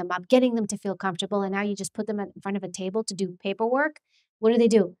up, getting them to feel comfortable. And now you just put them in front of a table to do paperwork. What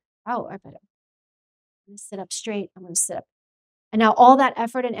do? Oh, I'm going to sit up straight. I'm going to sit up. And now all that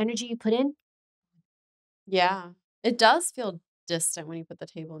effort and energy you put in. Yeah. It does feel distant when you put the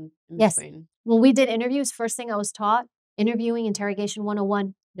table in Yes. between. When we did interviews, first thing I was taught, interviewing, interrogation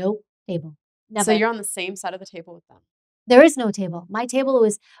 101, no table. Never. So you're on the same side of the table with them. There is no table. My table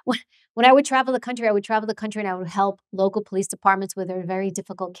was when I would travel the country, and I would help local police departments with their very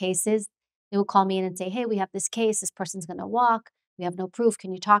difficult cases. They would call me in and say, hey, we have this case. This person's going to walk. We have no proof.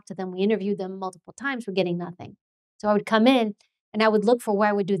 Can you talk to them? We interviewed them multiple times. We're getting nothing. So I would come in and I would look for where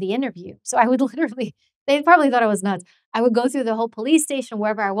I would do the interview. So I would literally, they probably thought I was nuts. I would go through the whole police station,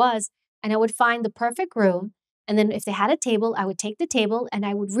 wherever I was, and I would find the perfect room. And then if they had a table, I would take the table and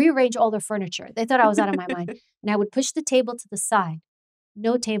I would rearrange all their furniture. They thought I was out of my mind. And I would push the table to the side.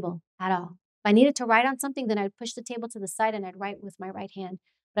 No table at all. If I needed to write on something, then I'd push the table to the side and I'd write with my right hand.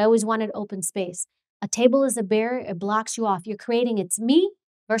 But I always wanted open space. A table is a barrier. It blocks you off. You're creating it's me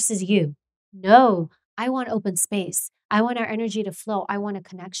versus you. No, I want open space. I want our energy to flow. I want a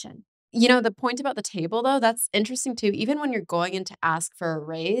connection. You know, the point about the table, though, that's interesting too. Even when you're going in to ask for a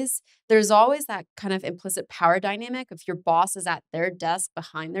raise, there's always that kind of implicit power dynamic. If your boss is at their desk,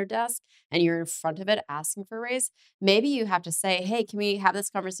 behind their desk, and you're in front of it asking for a raise, maybe you have to say, hey, can we have this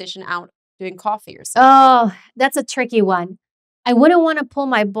conversation out doing coffee or something? Oh, that's a tricky one. I wouldn't want to pull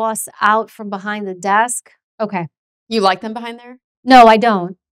my boss out from behind the desk. Okay. You like them behind there? No, I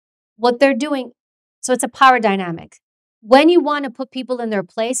don't. What they're doing, so it's a power dynamic. When you want to put people in their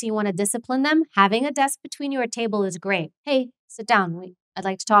place, you want to discipline them, having a desk between you or a table is great. Hey, sit down. I'd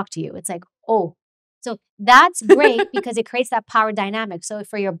like to talk to you. It's like, oh. So that's great because it creates that power dynamic. So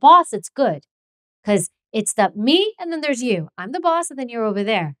for your boss, it's good because it's the me and then there's you. I'm the boss and then you're over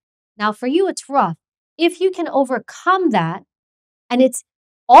there. Now for you, it's rough. If you can overcome that, and it's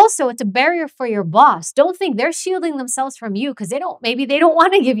a barrier for your boss. Don't think they're shielding themselves from you because maybe they don't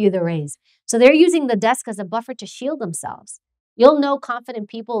want to give you the raise. So they're using the desk as a buffer to shield themselves. You'll know confident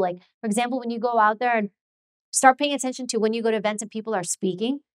people, like, for example, when you go out there and start paying attention to when you go to events and people are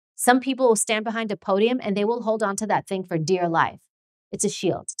speaking, some people will stand behind a podium and they will hold on to that thing for dear life. It's a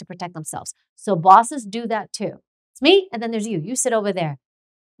shield to protect themselves. So bosses do that too. It's me and then there's you. You sit over there.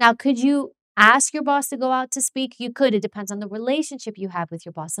 Now, could you ask your boss to go out to speak? You could. It depends on the relationship you have with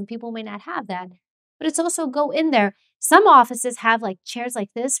your boss. Some people may not have that, but it's also go in there. Some offices have like chairs like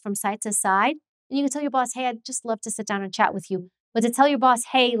this from side to side. And you can tell your boss, hey, I'd just love to sit down and chat with you. But to tell your boss,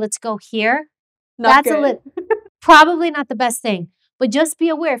 hey, let's go here, Not that's good. probably not the best thing. But just be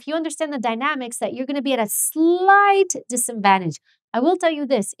aware, if you understand the dynamics, that you're going to be at a slight disadvantage. I will tell you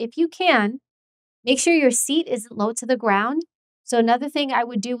this, if you can, make sure your seat isn't low to the ground. So another thing I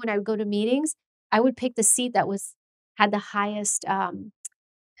would do when I would go to meetings, I would pick the seat that had the highest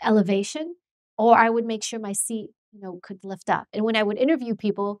elevation, or I would make sure my seat, could lift up. And when I would interview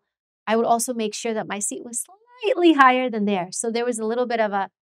people, I would also make sure that my seat was slightly higher than theirs. So there was a little bit of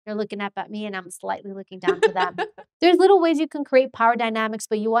they're looking up at me and I'm slightly looking down to them. There's little ways you can create power dynamics,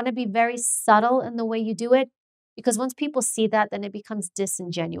 but you want to be very subtle in the way you do it, because once people see that, then it becomes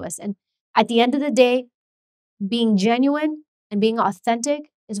disingenuous. And at the end of the day, being genuine and being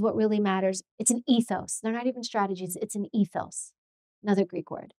authentic is what really matters. It's an ethos. They're not even strategies. It's an ethos, another Greek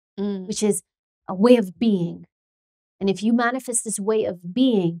word, which is a way of being. And if you manifest this way of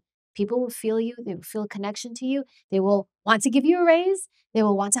being, people will feel you. They will feel a connection to you. They will want to give you a raise. They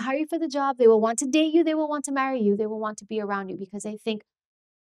will want to hire you for the job. They will want to date you. They will want to marry you. They will want to be around you because they think,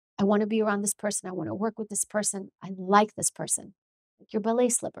 I want to be around this person. I want to work with this person. I like this person. Like your ballet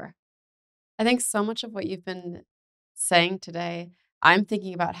slipper. I think so much of what you've been saying today, I'm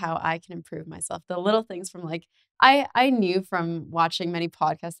thinking about how I can improve myself. The little things from like, I knew from watching many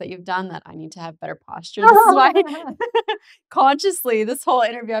podcasts that you've done that I need to have better posture. This is why consciously this whole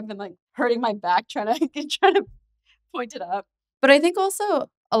interview I've been like hurting my back trying to point it up. But I think also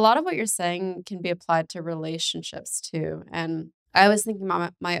a lot of what you're saying can be applied to relationships too. And I was thinking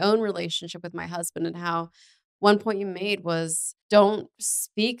about my own relationship with my husband and how one point you made was don't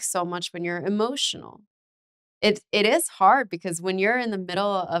speak so much when you're emotional. It is hard because when you're in the middle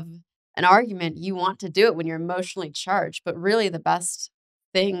of an argument, you want to do it when you're emotionally charged. But really the best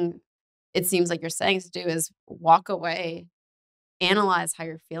thing it seems like you're saying to do is walk away, analyze how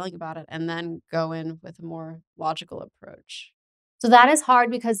you're feeling about it, and then go in with a more logical approach. So that is hard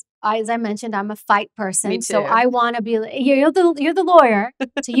because, as I mentioned, I'm a fight person. Me So too. I want to be, you're the lawyer.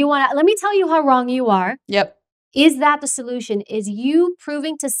 So you want to, let me tell you how wrong you are. Yep. Is that the solution? Is you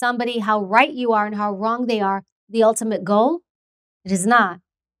proving to somebody how right you are and how wrong they are the ultimate goal? It is not.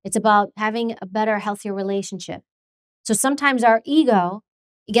 It's about having a better, healthier relationship. So sometimes our ego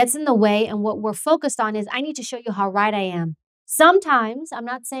gets in the way, and what we're focused on is, I need to show you how right I am. Sometimes, I'm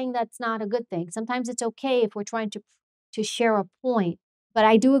not saying that's not a good thing. Sometimes it's okay if we're trying to share a point. But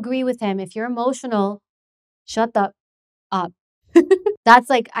I do agree with him. If you're emotional, shut the up. That's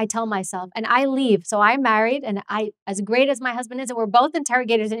like I tell myself, and I leave. So I'm married, and as great as my husband is, and we're both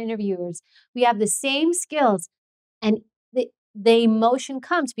interrogators and interviewers, we have the same skills. And the emotion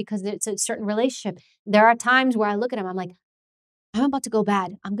comes because it's a certain relationship. There are times where I look at him, I'm like, I'm about to go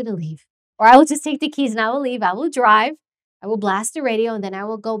bad. I'm going to leave. Or I will just take the keys and I will leave. I will drive. I will blast the radio, and then I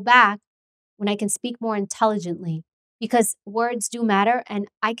will go back when I can speak more intelligently, because words do matter. And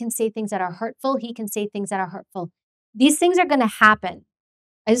I can say things that are hurtful. He can say things that are hurtful. These things are going to happen.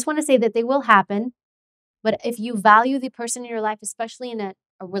 I just want to say that they will happen. But if you value the person in your life, especially in a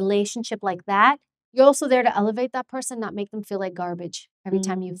relationship like that, you're also there to elevate that person, not make them feel like garbage every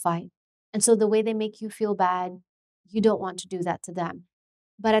time you fight. And so the way they make you feel bad, you don't want to do that to them.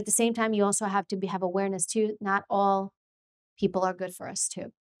 But at the same time, you also have to have awareness too. Not all people are good for us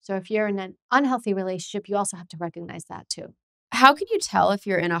too. So if you're in an unhealthy relationship, you also have to recognize that too. How can you tell if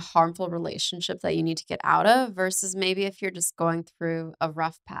you're in a harmful relationship that you need to get out of versus maybe if you're just going through a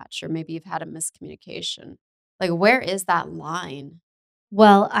rough patch or maybe you've had a miscommunication? Like, where is that line?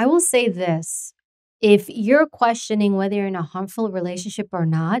 Well, I will say this. If you're questioning whether you're in a harmful relationship or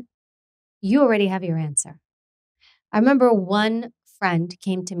not, you already have your answer. I remember one friend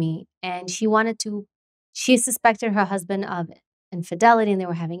came to me and she suspected her husband of infidelity and they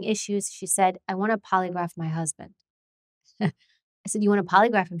were having issues. She said, I want to polygraph my husband. I said, you want to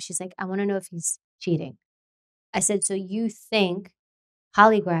polygraph him? She's like, I want to know if he's cheating. I said, so you think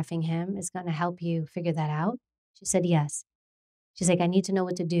polygraphing him is going to help you figure that out? She said, yes. She's like, I need to know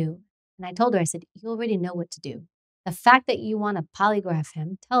what to do. And I told her, I said, you already know what to do. The fact that you want to polygraph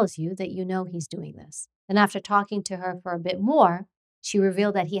him tells you that you know he's doing this. And after talking to her for a bit more, she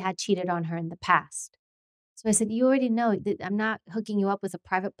revealed that he had cheated on her in the past. So I said, you already know that I'm not hooking you up with a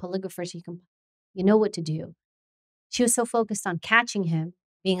private polygrapher so you know what to do. She was so focused on catching him,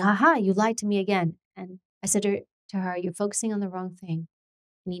 being, haha, you lied to me again. And I said to her, you're focusing on the wrong thing.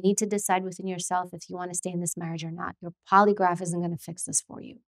 And you need to decide within yourself if you want to stay in this marriage or not. Your polygraph isn't going to fix this for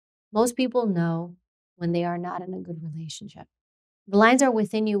you. Most people know when they are not in a good relationship. The lines are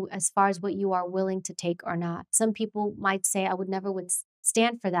within you as far as what you are willing to take or not. Some people might say, I would never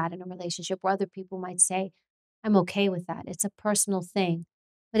stand for that in a relationship, or other people might say, I'm okay with that. It's a personal thing.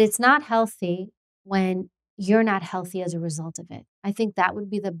 But it's not healthy when you're not healthy as a result of it. I think that would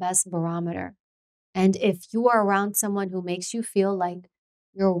be the best barometer. And if you are around someone who makes you feel like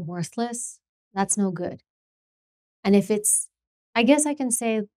you're worthless, that's no good. And if it's, I guess I can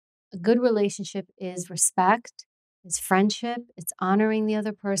say a good relationship is respect, it's friendship, it's honoring the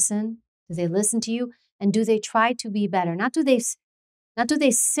other person. Do they listen to you? And do they try to be better? Not do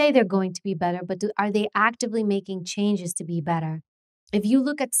they say they're going to be better, but are they actively making changes to be better? If you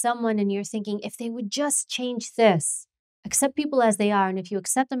look at someone and you're thinking, if they would just change this, accept people as they are. And if you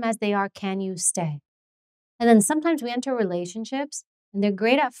accept them as they are, can you stay? And then sometimes we enter relationships and they're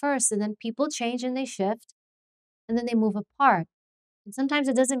great at first, and then people change and they shift, and then they move apart. And sometimes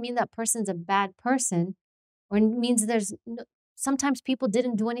it doesn't mean that person's a bad person, or it means sometimes people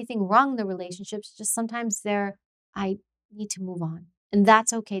didn't do anything wrong in the relationships, just sometimes I need to move on. And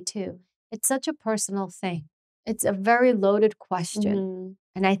that's okay too. It's such a personal thing. It's a very loaded question.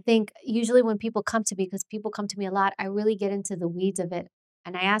 And I think usually when people come to me, because people come to me a lot, I really get into the weeds of it.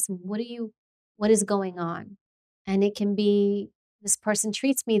 And I ask them, what is going on? And it can be, this person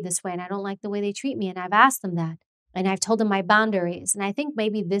treats me this way and I don't like the way they treat me. And I've asked them that. And I've told them my boundaries. And I think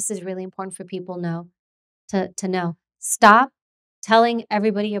maybe this is really important for people to know. Stop telling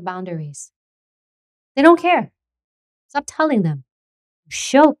everybody your boundaries. They don't care. Stop telling them.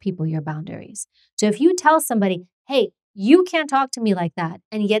 Show people your boundaries. So if you tell somebody, hey, you can't talk to me like that,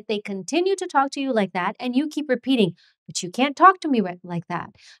 and yet they continue to talk to you like that, and you keep repeating, but you can't talk to me like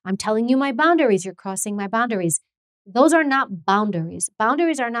that. I'm telling you my boundaries. You're crossing my boundaries. Those are not boundaries.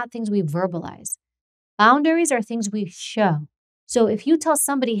 Boundaries are not things we verbalize. Boundaries are things we show. So if you tell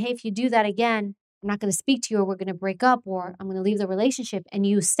somebody, hey, if you do that again, I'm not going to speak to you, or we're going to break up, or I'm going to leave the relationship, and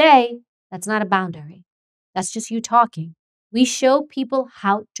you stay, that's not a boundary. That's just you talking. We show people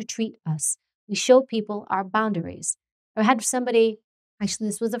how to treat us. We show people our boundaries. I had somebody, actually,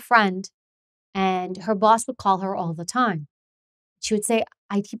 this was a friend, and her boss would call her all the time. She would say,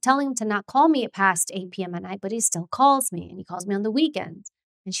 I keep telling him to not call me at past 8 p.m. at night, but he still calls me, and he calls me on the weekends.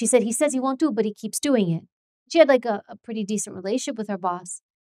 And she said, he says he won't do it, but he keeps doing it. She had like a pretty decent relationship with her boss.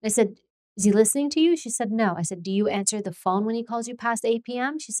 I said, is he listening to you? She said, no. I said, do you answer the phone when he calls you past 8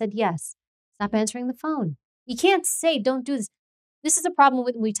 p.m.? She said, yes. Stop answering the phone. You can't say, don't do this. This is a problem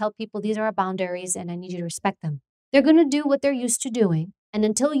when we tell people these are our boundaries and I need you to respect them. They're going to do what they're used to doing. And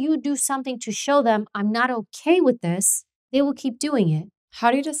until you do something to show them I'm not okay with this, they will keep doing it. How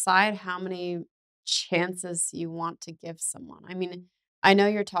do you decide how many chances you want to give someone? I mean, I know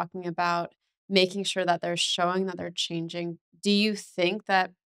you're talking about making sure that they're showing that they're changing. Do you think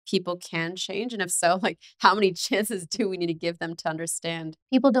that people can change? And if so, like, how many chances do we need to give them to understand?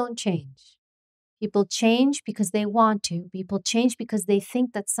 People don't change. People change because they want to. People change because they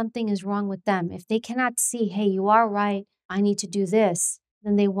think that something is wrong with them. If they cannot see, hey, you are right, I need to do this,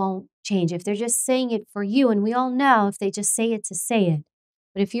 then they won't change. If they're just saying it for you, and we all know if they just say it to say it.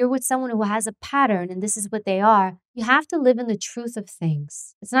 But if you're with someone who has a pattern and this is what they are, You have to live in the truth of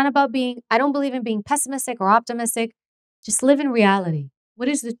things. It's not about I don't believe in being pessimistic or optimistic. Just live in reality. What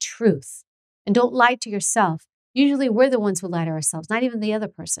is the truth? And don't lie to yourself. Usually we're the ones who lie to ourselves, not even the other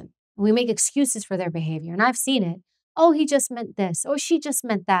person. We make excuses for their behavior. And I've seen it. Oh, he just meant this. Oh, she just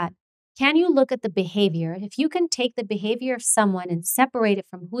meant that. Can you look at the behavior? If you can take the behavior of someone and separate it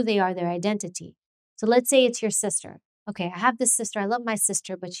from who they are, their identity. So let's say it's your sister. Okay, I have this sister. I love my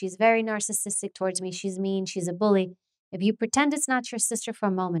sister, but she's very narcissistic towards me. She's mean. She's a bully. If you pretend it's not your sister for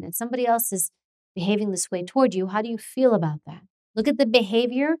a moment and somebody else is behaving this way toward you, how do you feel about that? Look at the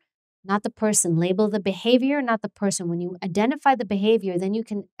behavior, not the person. Label the behavior, not the person. When you identify the behavior, then you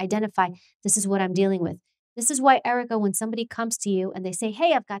can identify, this is what I'm dealing with. This is why, Erika, when somebody comes to you and they say,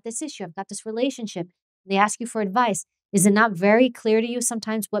 hey, I've got this issue, I've got this relationship, they ask you for advice, is it not very clear to you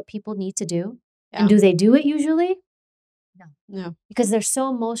sometimes what people need to do? Yeah. And do they do it usually? No. Because they're so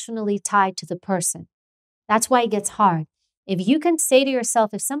emotionally tied to the person. That's why it gets hard. If you can say to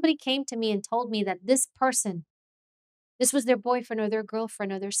yourself, if somebody came to me and told me that this person, this was their boyfriend or their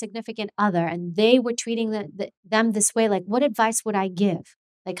girlfriend or their significant other, and they were treating them this way, like what advice would I give?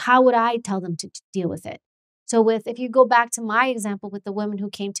 Like how would I tell them to deal with it? So if you go back to my example with the woman who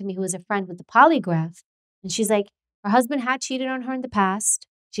came to me who was a friend with the polygraph, and she's like, her husband had cheated on her in the past.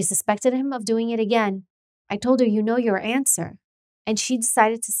 She suspected him of doing it again. I told her, you know your answer. And she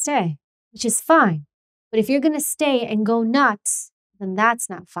decided to stay, which is fine. But if you're going to stay and go nuts, then that's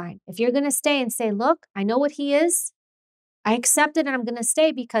not fine. If you're going to stay and say, look, I know what he is. I accept it and I'm going to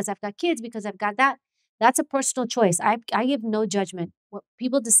stay because I've got kids, because I've got that. That's a personal choice. I give no judgment. What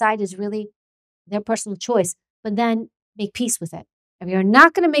people decide is really their personal choice, but then make peace with it. If you're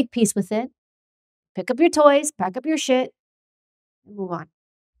not going to make peace with it, pick up your toys, pack up your shit, and move on.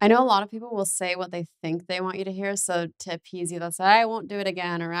 I know a lot of people will say what they think they want you to hear. So to appease you, they'll say, I won't do it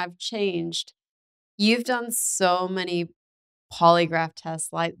again, or I've changed. You've done so many polygraph tests,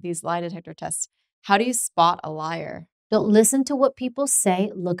 like these lie detector tests. How do you spot a liar? Don't listen to what people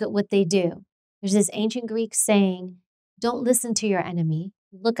say. Look at what they do. There's this ancient Greek saying, don't listen to your enemy.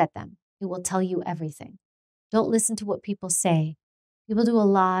 Look at them. It will tell you everything. Don't listen to what people say. People do a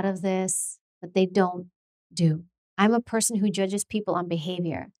lot of this, but they don't do. I'm a person who judges people on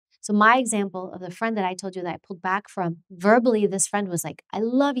behavior. So my example of the friend that I told you that I pulled back from, verbally, this friend was like, I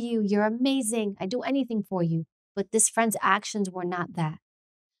love you. You're amazing. I do anything for you. But this friend's actions were not that.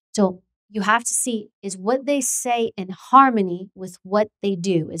 So you have to see, is what they say in harmony with what they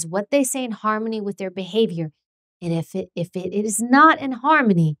do? Is what they say in harmony with their behavior? And if it is not in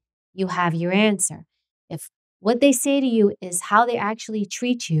harmony, you have your answer. If what they say to you is how they actually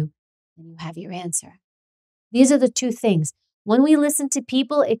treat you, then you have your answer. These are the two things. When we listen to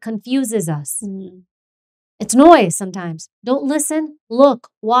people, it confuses us. Mm-hmm. It's noise sometimes. Don't listen, look,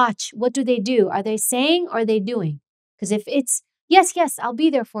 watch. What do they do? Are they saying or are they doing? Because if it's, yes, I'll be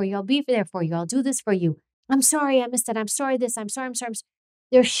there for you. I'll be there for you. I'll do this for you. I'm sorry I missed it. I'm sorry this. I'm sorry.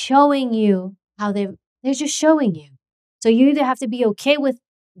 They're showing you how they're just showing you. So you either have to be okay with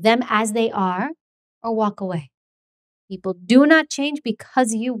them as they are or walk away. People do not change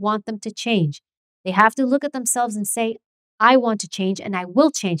because you want them to change. They have to look at themselves and say, I want to change and I will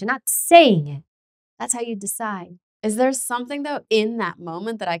change, and not saying it. That's how you decide. Is there something, though, in that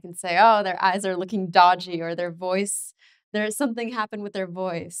moment that I can say, oh, their eyes are looking dodgy, or their voice, there's something happened with their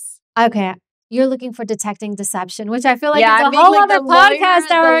voice? Okay. You're looking for detecting deception, which I feel like Yeah, is I a mean, whole like other the lawyer,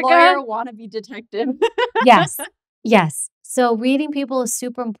 podcast, Erika. The lawyer wannabe detective. Yes. So reading people is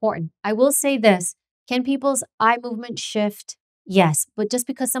super important. I will say this. Can people's eye movement shift? Yes. But just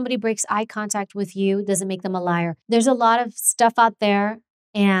because somebody breaks eye contact with you doesn't make them a liar. There's a lot of stuff out there,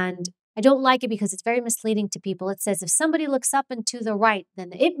 and I don't like it because it's very misleading to people. It says if somebody looks up and to the right,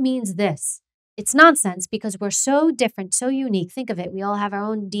 then it means this. It's nonsense because we're so different, so unique. Think of it. We all have our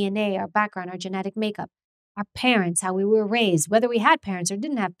own DNA, our background, our genetic makeup, our parents, how we were raised, whether we had parents or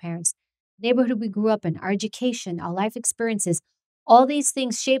didn't have parents, neighborhood we grew up in, our education, our life experiences. All these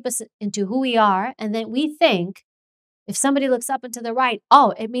things shape us into who we are. And then we think if somebody looks up and to the right,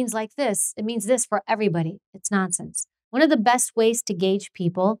 oh, it means like this. It means this for everybody. It's nonsense. One of the best ways to gauge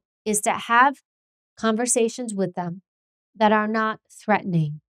people is to have conversations with them that are not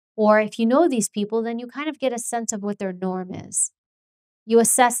threatening. Or if you know these people, then you kind of get a sense of what their norm is. You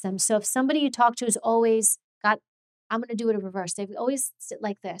assess them. So if somebody you talk to is always got, I'm going to do it in reverse. They always sit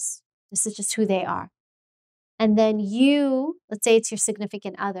like this. This is just who they are. And then you, let's say it's your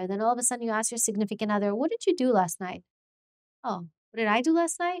significant other. Then all of a sudden you ask your significant other, what did you do last night? Oh, what did I do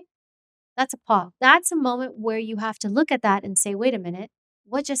last night? That's a pause. That's a moment where you have to look at that and say, wait a minute,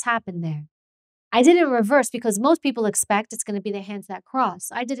 what just happened there? I did it in reverse because most people expect it's going to be the hands that cross.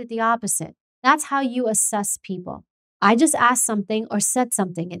 I did it the opposite. That's how you assess people. I just asked something or said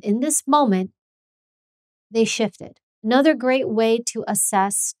something, and in this moment, they shifted. Another great way to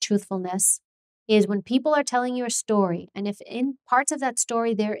assess truthfulness is when people are telling you a story, and if in parts of that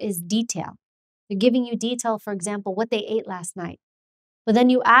story there is detail, they're giving you detail, for example, what they ate last night. But then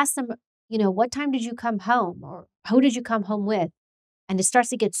you ask them, what time did you come home or who did you come home with? And it starts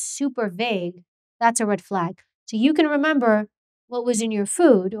to get super vague. That's a red flag. So you can remember what was in your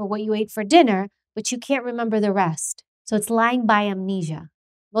food or what you ate for dinner, but you can't remember the rest. So it's lying by amnesia.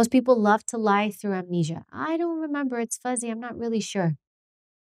 Most people love to lie through amnesia. I don't remember. It's fuzzy. I'm not really sure.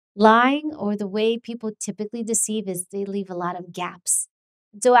 Lying, or the way people typically deceive, is they leave a lot of gaps.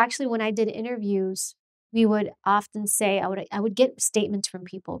 So actually, when I did interviews, we would often say, I would get statements from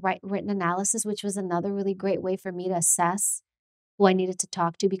people, right? Written analysis, which was another really great way for me to assess who I needed to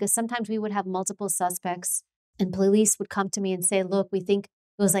talk to, because sometimes we would have multiple suspects and police would come to me and say, look, we think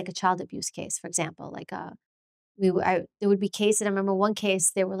it was like a child abuse case, for example. There would be cases. I remember one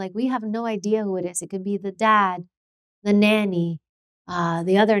case, they were like, we have no idea who it is. It could be the dad, the nanny,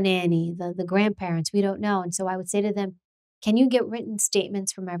 the other nanny, the grandparents. We don't know. And so I would say to them, can you get written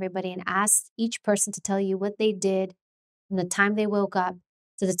statements from everybody and ask each person to tell you what they did from the time they woke up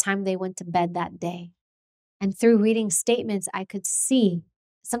to the time they went to bed that day? And through reading statements,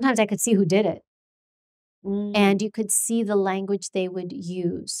 sometimes I could see who did it. And you could see the language they would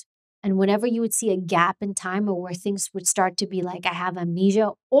use. And whenever you would see a gap in time or where things would start to be like, I have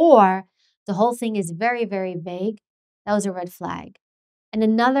amnesia, or the whole thing is very, very vague, that was a red flag. And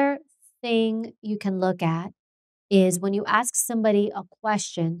another thing you can look at is when you ask somebody a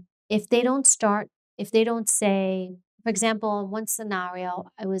question, if they don't say, for example, in one scenario,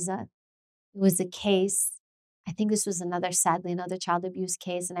 it was a case. I think this was sadly another child abuse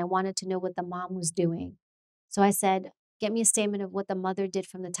case, and I wanted to know what the mom was doing. So I said, get me a statement of what the mother did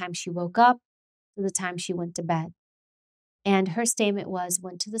from the time she woke up to the time she went to bed. And her statement was,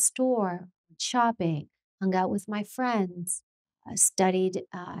 went to the store, went shopping, hung out with my friends, studied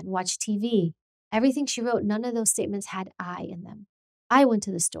and watched TV. Everything she wrote, none of those statements had I in them. I went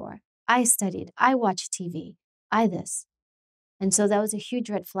to the store. I studied. I watched TV. I this. And so that was a huge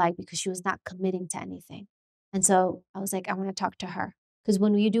red flag because she was not committing to anything. And so I was like, I want to talk to her. Because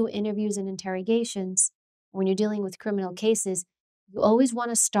when you do interviews and interrogations, when you're dealing with criminal cases, you always want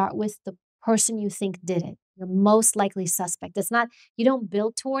to start with the person you think did it, your most likely suspect. You don't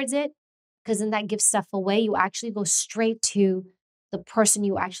build towards it because then that gives stuff away. You actually go straight to the person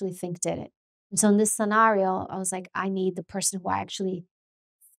you actually think did it. And so in this scenario, I was like, I need the person who I actually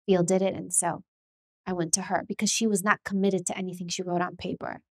feel did it. And so I went to her because she was not committed to anything she wrote on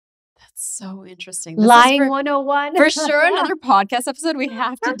paper. That's so interesting. Lying 101. For sure, another podcast episode we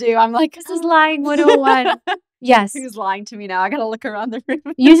have to do. I'm like, this is lying 101. Yes. Who's lying to me now? I got to look around the room.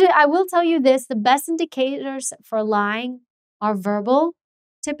 Usually, I will tell you this, the best indicators for lying are verbal,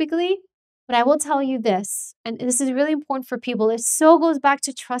 typically. But I will tell you this, and this is really important for people. It so goes back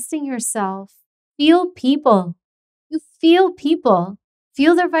to trusting yourself. Feel people. You feel people.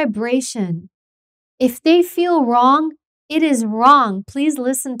 Feel their vibration. If they feel wrong, it is wrong. Please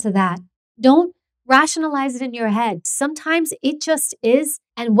listen to that. Don't rationalize it in your head. Sometimes it just is.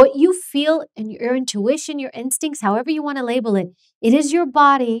 And what you feel and your intuition, your instincts, however you want to label it, it is your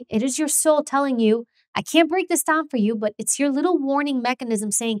body, it is your soul telling you, I can't break this down for you, but it's your little warning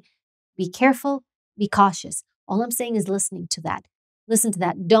mechanism saying, be careful, be cautious. All I'm saying is listening to that. Listen to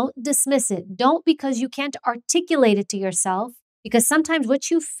that. Don't dismiss it. Don't because you can't articulate it to yourself, because sometimes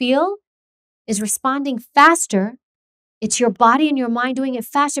what you feel is responding faster. It's your body and your mind doing it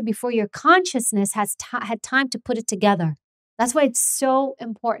faster before your consciousness has had time to put it together. That's why it's so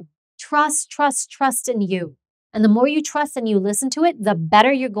important. Trust in you. And the more you trust and you listen to it, the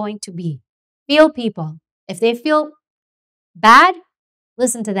better you're going to be. Feel people. If they feel bad,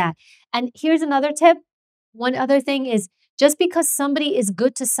 listen to that. And here's another tip. One other thing is, just because somebody is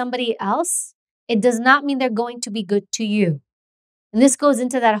good to somebody else, it does not mean they're going to be good to you. And this goes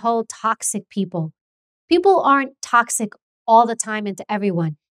into that whole toxic people. People aren't toxic all the time and to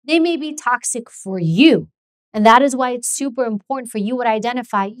everyone. They may be toxic for you. And that is why it's super important for you to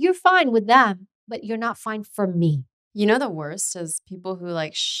identify you're fine with them, but you're not fine for me. You know, the worst is people who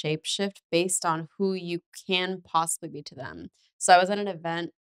like shapeshift based on who you can possibly be to them. So I was at an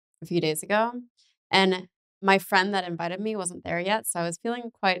event a few days ago, and my friend that invited me wasn't there yet. So I was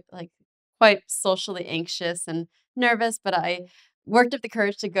feeling quite socially anxious and nervous, but I worked up the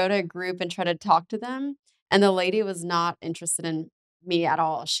courage to go to a group and try to talk to them. And the lady was not interested in me at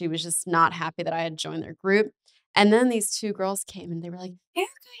all. She was just not happy that I had joined their group. And then these two girls came and they were like,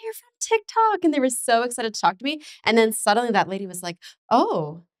 Erika, you're from TikTok. And they were so excited to talk to me. And then suddenly that lady was like,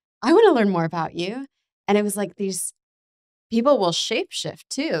 oh, I want to learn more about you. And it was like these people will shapeshift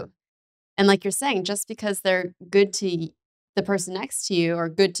too. And like you're saying, just because they're good to the person next to you or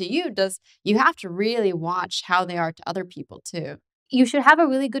good to you, you have to really watch how they are to other people too. You should have a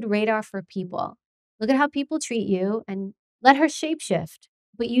really good radar for people. Look at how people treat you and let her shapeshift.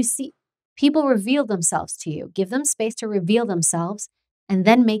 But you see, people reveal themselves to you. Give them space to reveal themselves and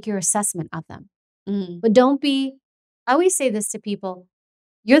then make your assessment of them. Mm. But don't be, I always say this to people,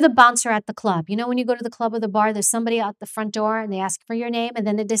 you're the bouncer at the club. You know, when you go to the club or the bar, there's somebody out the front door and they ask for your name and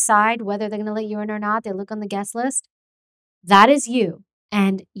then they decide whether they're going to let you in or not. They look on the guest list. That is you.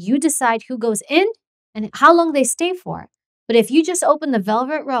 And you decide who goes in and how long they stay for. But if you just open the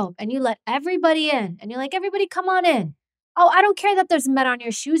velvet rope and you let everybody in and you're like, everybody come on in. Oh, I don't care that there's mud on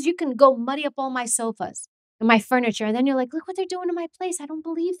your shoes. You can go muddy up all my sofas and my furniture. And then you're like, look what they're doing to my place. I don't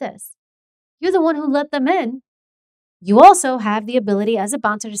believe this. You're the one who let them in. You also have the ability as a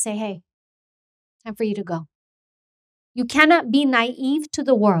bouncer to say, hey, time for you to go. You cannot be naive to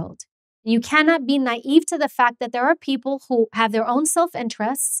the world. You cannot be naive to the fact that there are people who have their own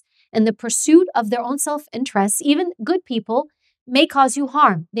self-interests, and the pursuit of their own self-interests, even good people, may cause you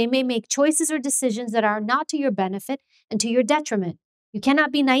harm. They may make choices or decisions that are not to your benefit and to your detriment. You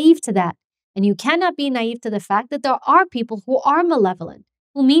cannot be naive to that. And you cannot be naive to the fact that there are people who are malevolent,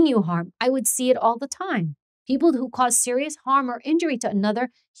 who mean you harm. I would see it all the time. People who cause serious harm or injury to another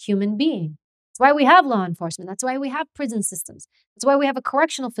human being. That's why we have law enforcement. That's why we have prison systems. That's why we have a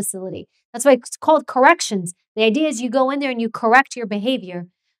correctional facility. That's why it's called corrections. The idea is you go in there and you correct your behavior,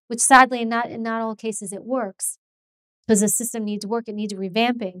 which sadly in not all cases it works because the system needs work. It needs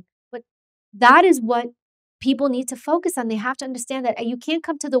revamping. But that is what people need to focus on. They have to understand that you can't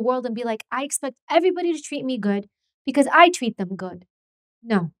come to the world and be like, I expect everybody to treat me good because I treat them good.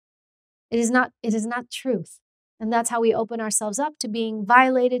 No, it is not truth. And that's how we open ourselves up to being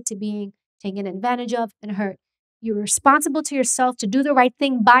violated, to being taken advantage of and hurt. You're responsible to yourself to do the right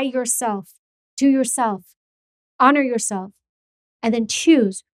thing by yourself, to yourself, honor yourself, and then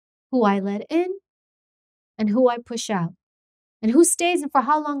choose who I let in and who I push out and who stays and for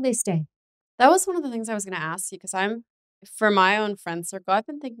how long they stay. That was one of the things I was going to ask you because for my own friend circle, I've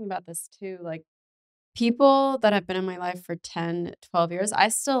been thinking about this too. Like people that have been in my life for 10, 12 years, I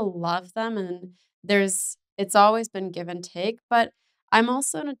still love them. And it's always been give and take, but I'm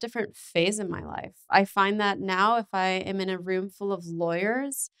also in a different phase in my life. I find that now if I am in a room full of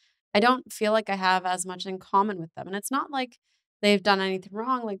lawyers, I don't feel like I have as much in common with them. And it's not like they've done anything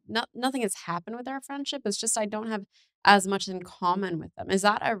wrong. Like nothing has happened with our friendship. It's just I don't have as much in common with them. Is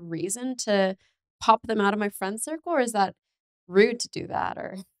that a reason to pop them out of my friend circle, or is that rude to do that?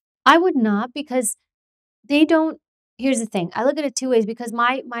 Or I would not because they don't. Here's the thing. I look at it two ways because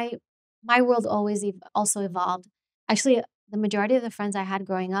my world always also evolved. Actually, the majority of the friends I had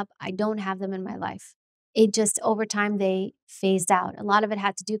growing up, I don't have them in my life. It just over time they phased out. A lot of it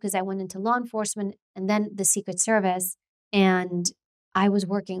had to do because I went into law enforcement and then the Secret Service, and I was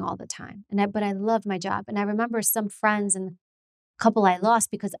working all the time. But I loved my job. And I remember some friends and a couple I lost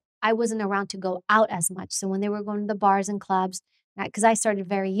because I wasn't around to go out as much. So when they were going to the bars and clubs, because I started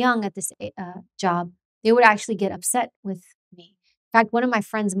very young at this job, they would actually get upset with me. In fact, one of my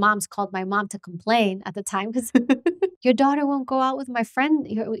friend's moms called my mom to complain at the time because your daughter won't go out with my friend,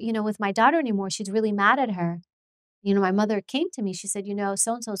 with my daughter anymore. She's really mad at her. My mother came to me. She said,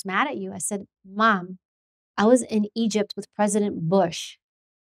 so-and-so's mad at you. I said, Mom, I was in Egypt with President Bush.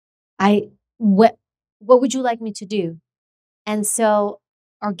 What would you like me to do? And so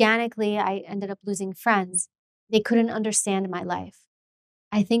organically, I ended up losing friends. They couldn't understand my life.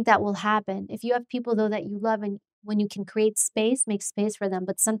 I think that will happen. If you have people, though, that you love and when you can create space, make space for them.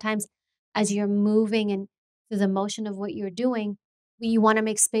 But sometimes as you're moving and through the motion of what you're doing, you want to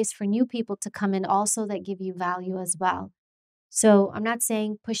make space for new people to come in also that give you value as well. So I'm not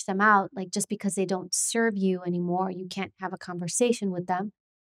saying push them out, like just because they don't serve you anymore, you can't have a conversation with them.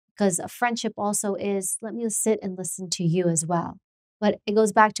 Because a friendship also is, let me sit and listen to you as well. But it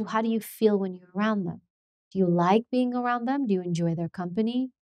goes back to how do you feel when you're around them? Do you like being around them? Do you enjoy their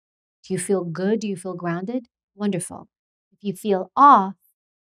company? Do you feel good? Do you feel grounded? Wonderful. If you feel awe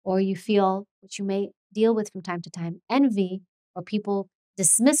or you feel what you may deal with from time to time, envy, or people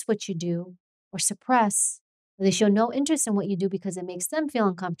dismiss what you do or suppress, or they show no interest in what you do because it makes them feel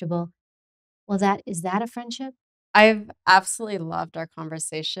uncomfortable, well, is that a friendship? I've absolutely loved our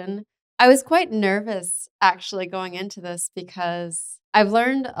conversation. I was quite nervous actually going into this because I've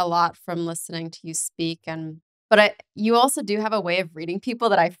learned a lot from listening to you speak but you also do have a way of reading people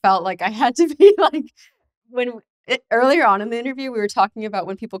that I felt like I had to be like when Earlier on in the interview, we were talking about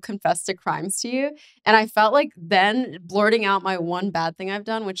when people confess to crimes to you. And I felt like then blurting out my one bad thing I've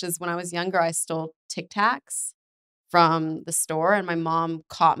done, which is when I was younger, I stole Tic Tacs from the store, and my mom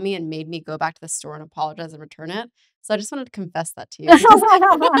caught me and made me go back to the store and apologize and return it. So I just wanted to confess that to you because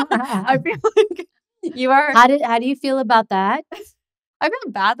I feel like you are. How do you feel about that? I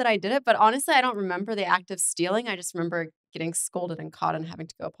feel bad that I did it, but honestly, I don't remember the act of stealing. I just remember getting scolded and caught and having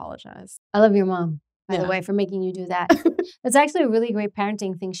to go apologize. I love your mom, by the Yeah. way, for making you do that. That's actually a really great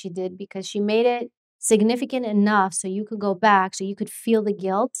parenting thing she did because she made it significant enough so you could go back, so you could feel the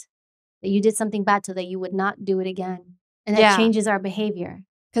guilt that you did something bad so that you would not do it again. And that Yeah. changes our behavior.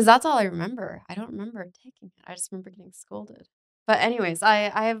 Because that's all I remember. I don't remember taking it. I just remember getting scolded. But anyways, I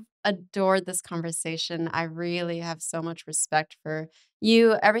have adored this conversation. I really have so much respect for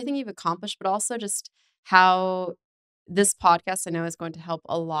you, everything you've accomplished, but also just how this podcast I know is going to help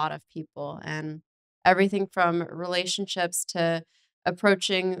a lot of people, and everything from relationships to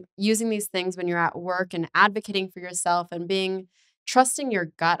using these things when you're at work and advocating for yourself and trusting your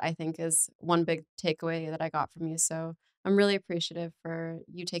gut, I think is one big takeaway that I got from you. So I'm really appreciative for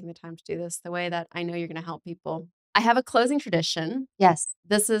you taking the time to do this the way that I know you're going to help people. I have a closing tradition. Yes.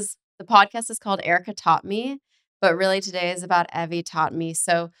 The podcast is called Erika Taught Me, but really today is about Evy Taught Me.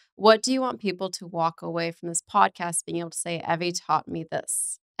 So what do you want people to walk away from this podcast being able to say, Evy taught me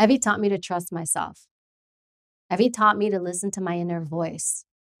this? Evy taught me to trust myself. Evy taught me to listen to my inner voice.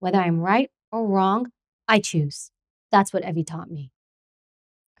 Whether I'm right or wrong, I choose. That's what Evy taught me.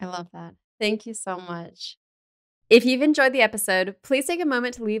 I love that. Thank you so much. If you've enjoyed the episode, please take a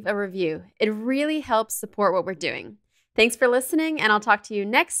moment to leave a review. It really helps support what we're doing. Thanks for listening, and I'll talk to you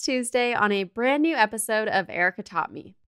next Tuesday on a brand new episode of Erika Taught Me.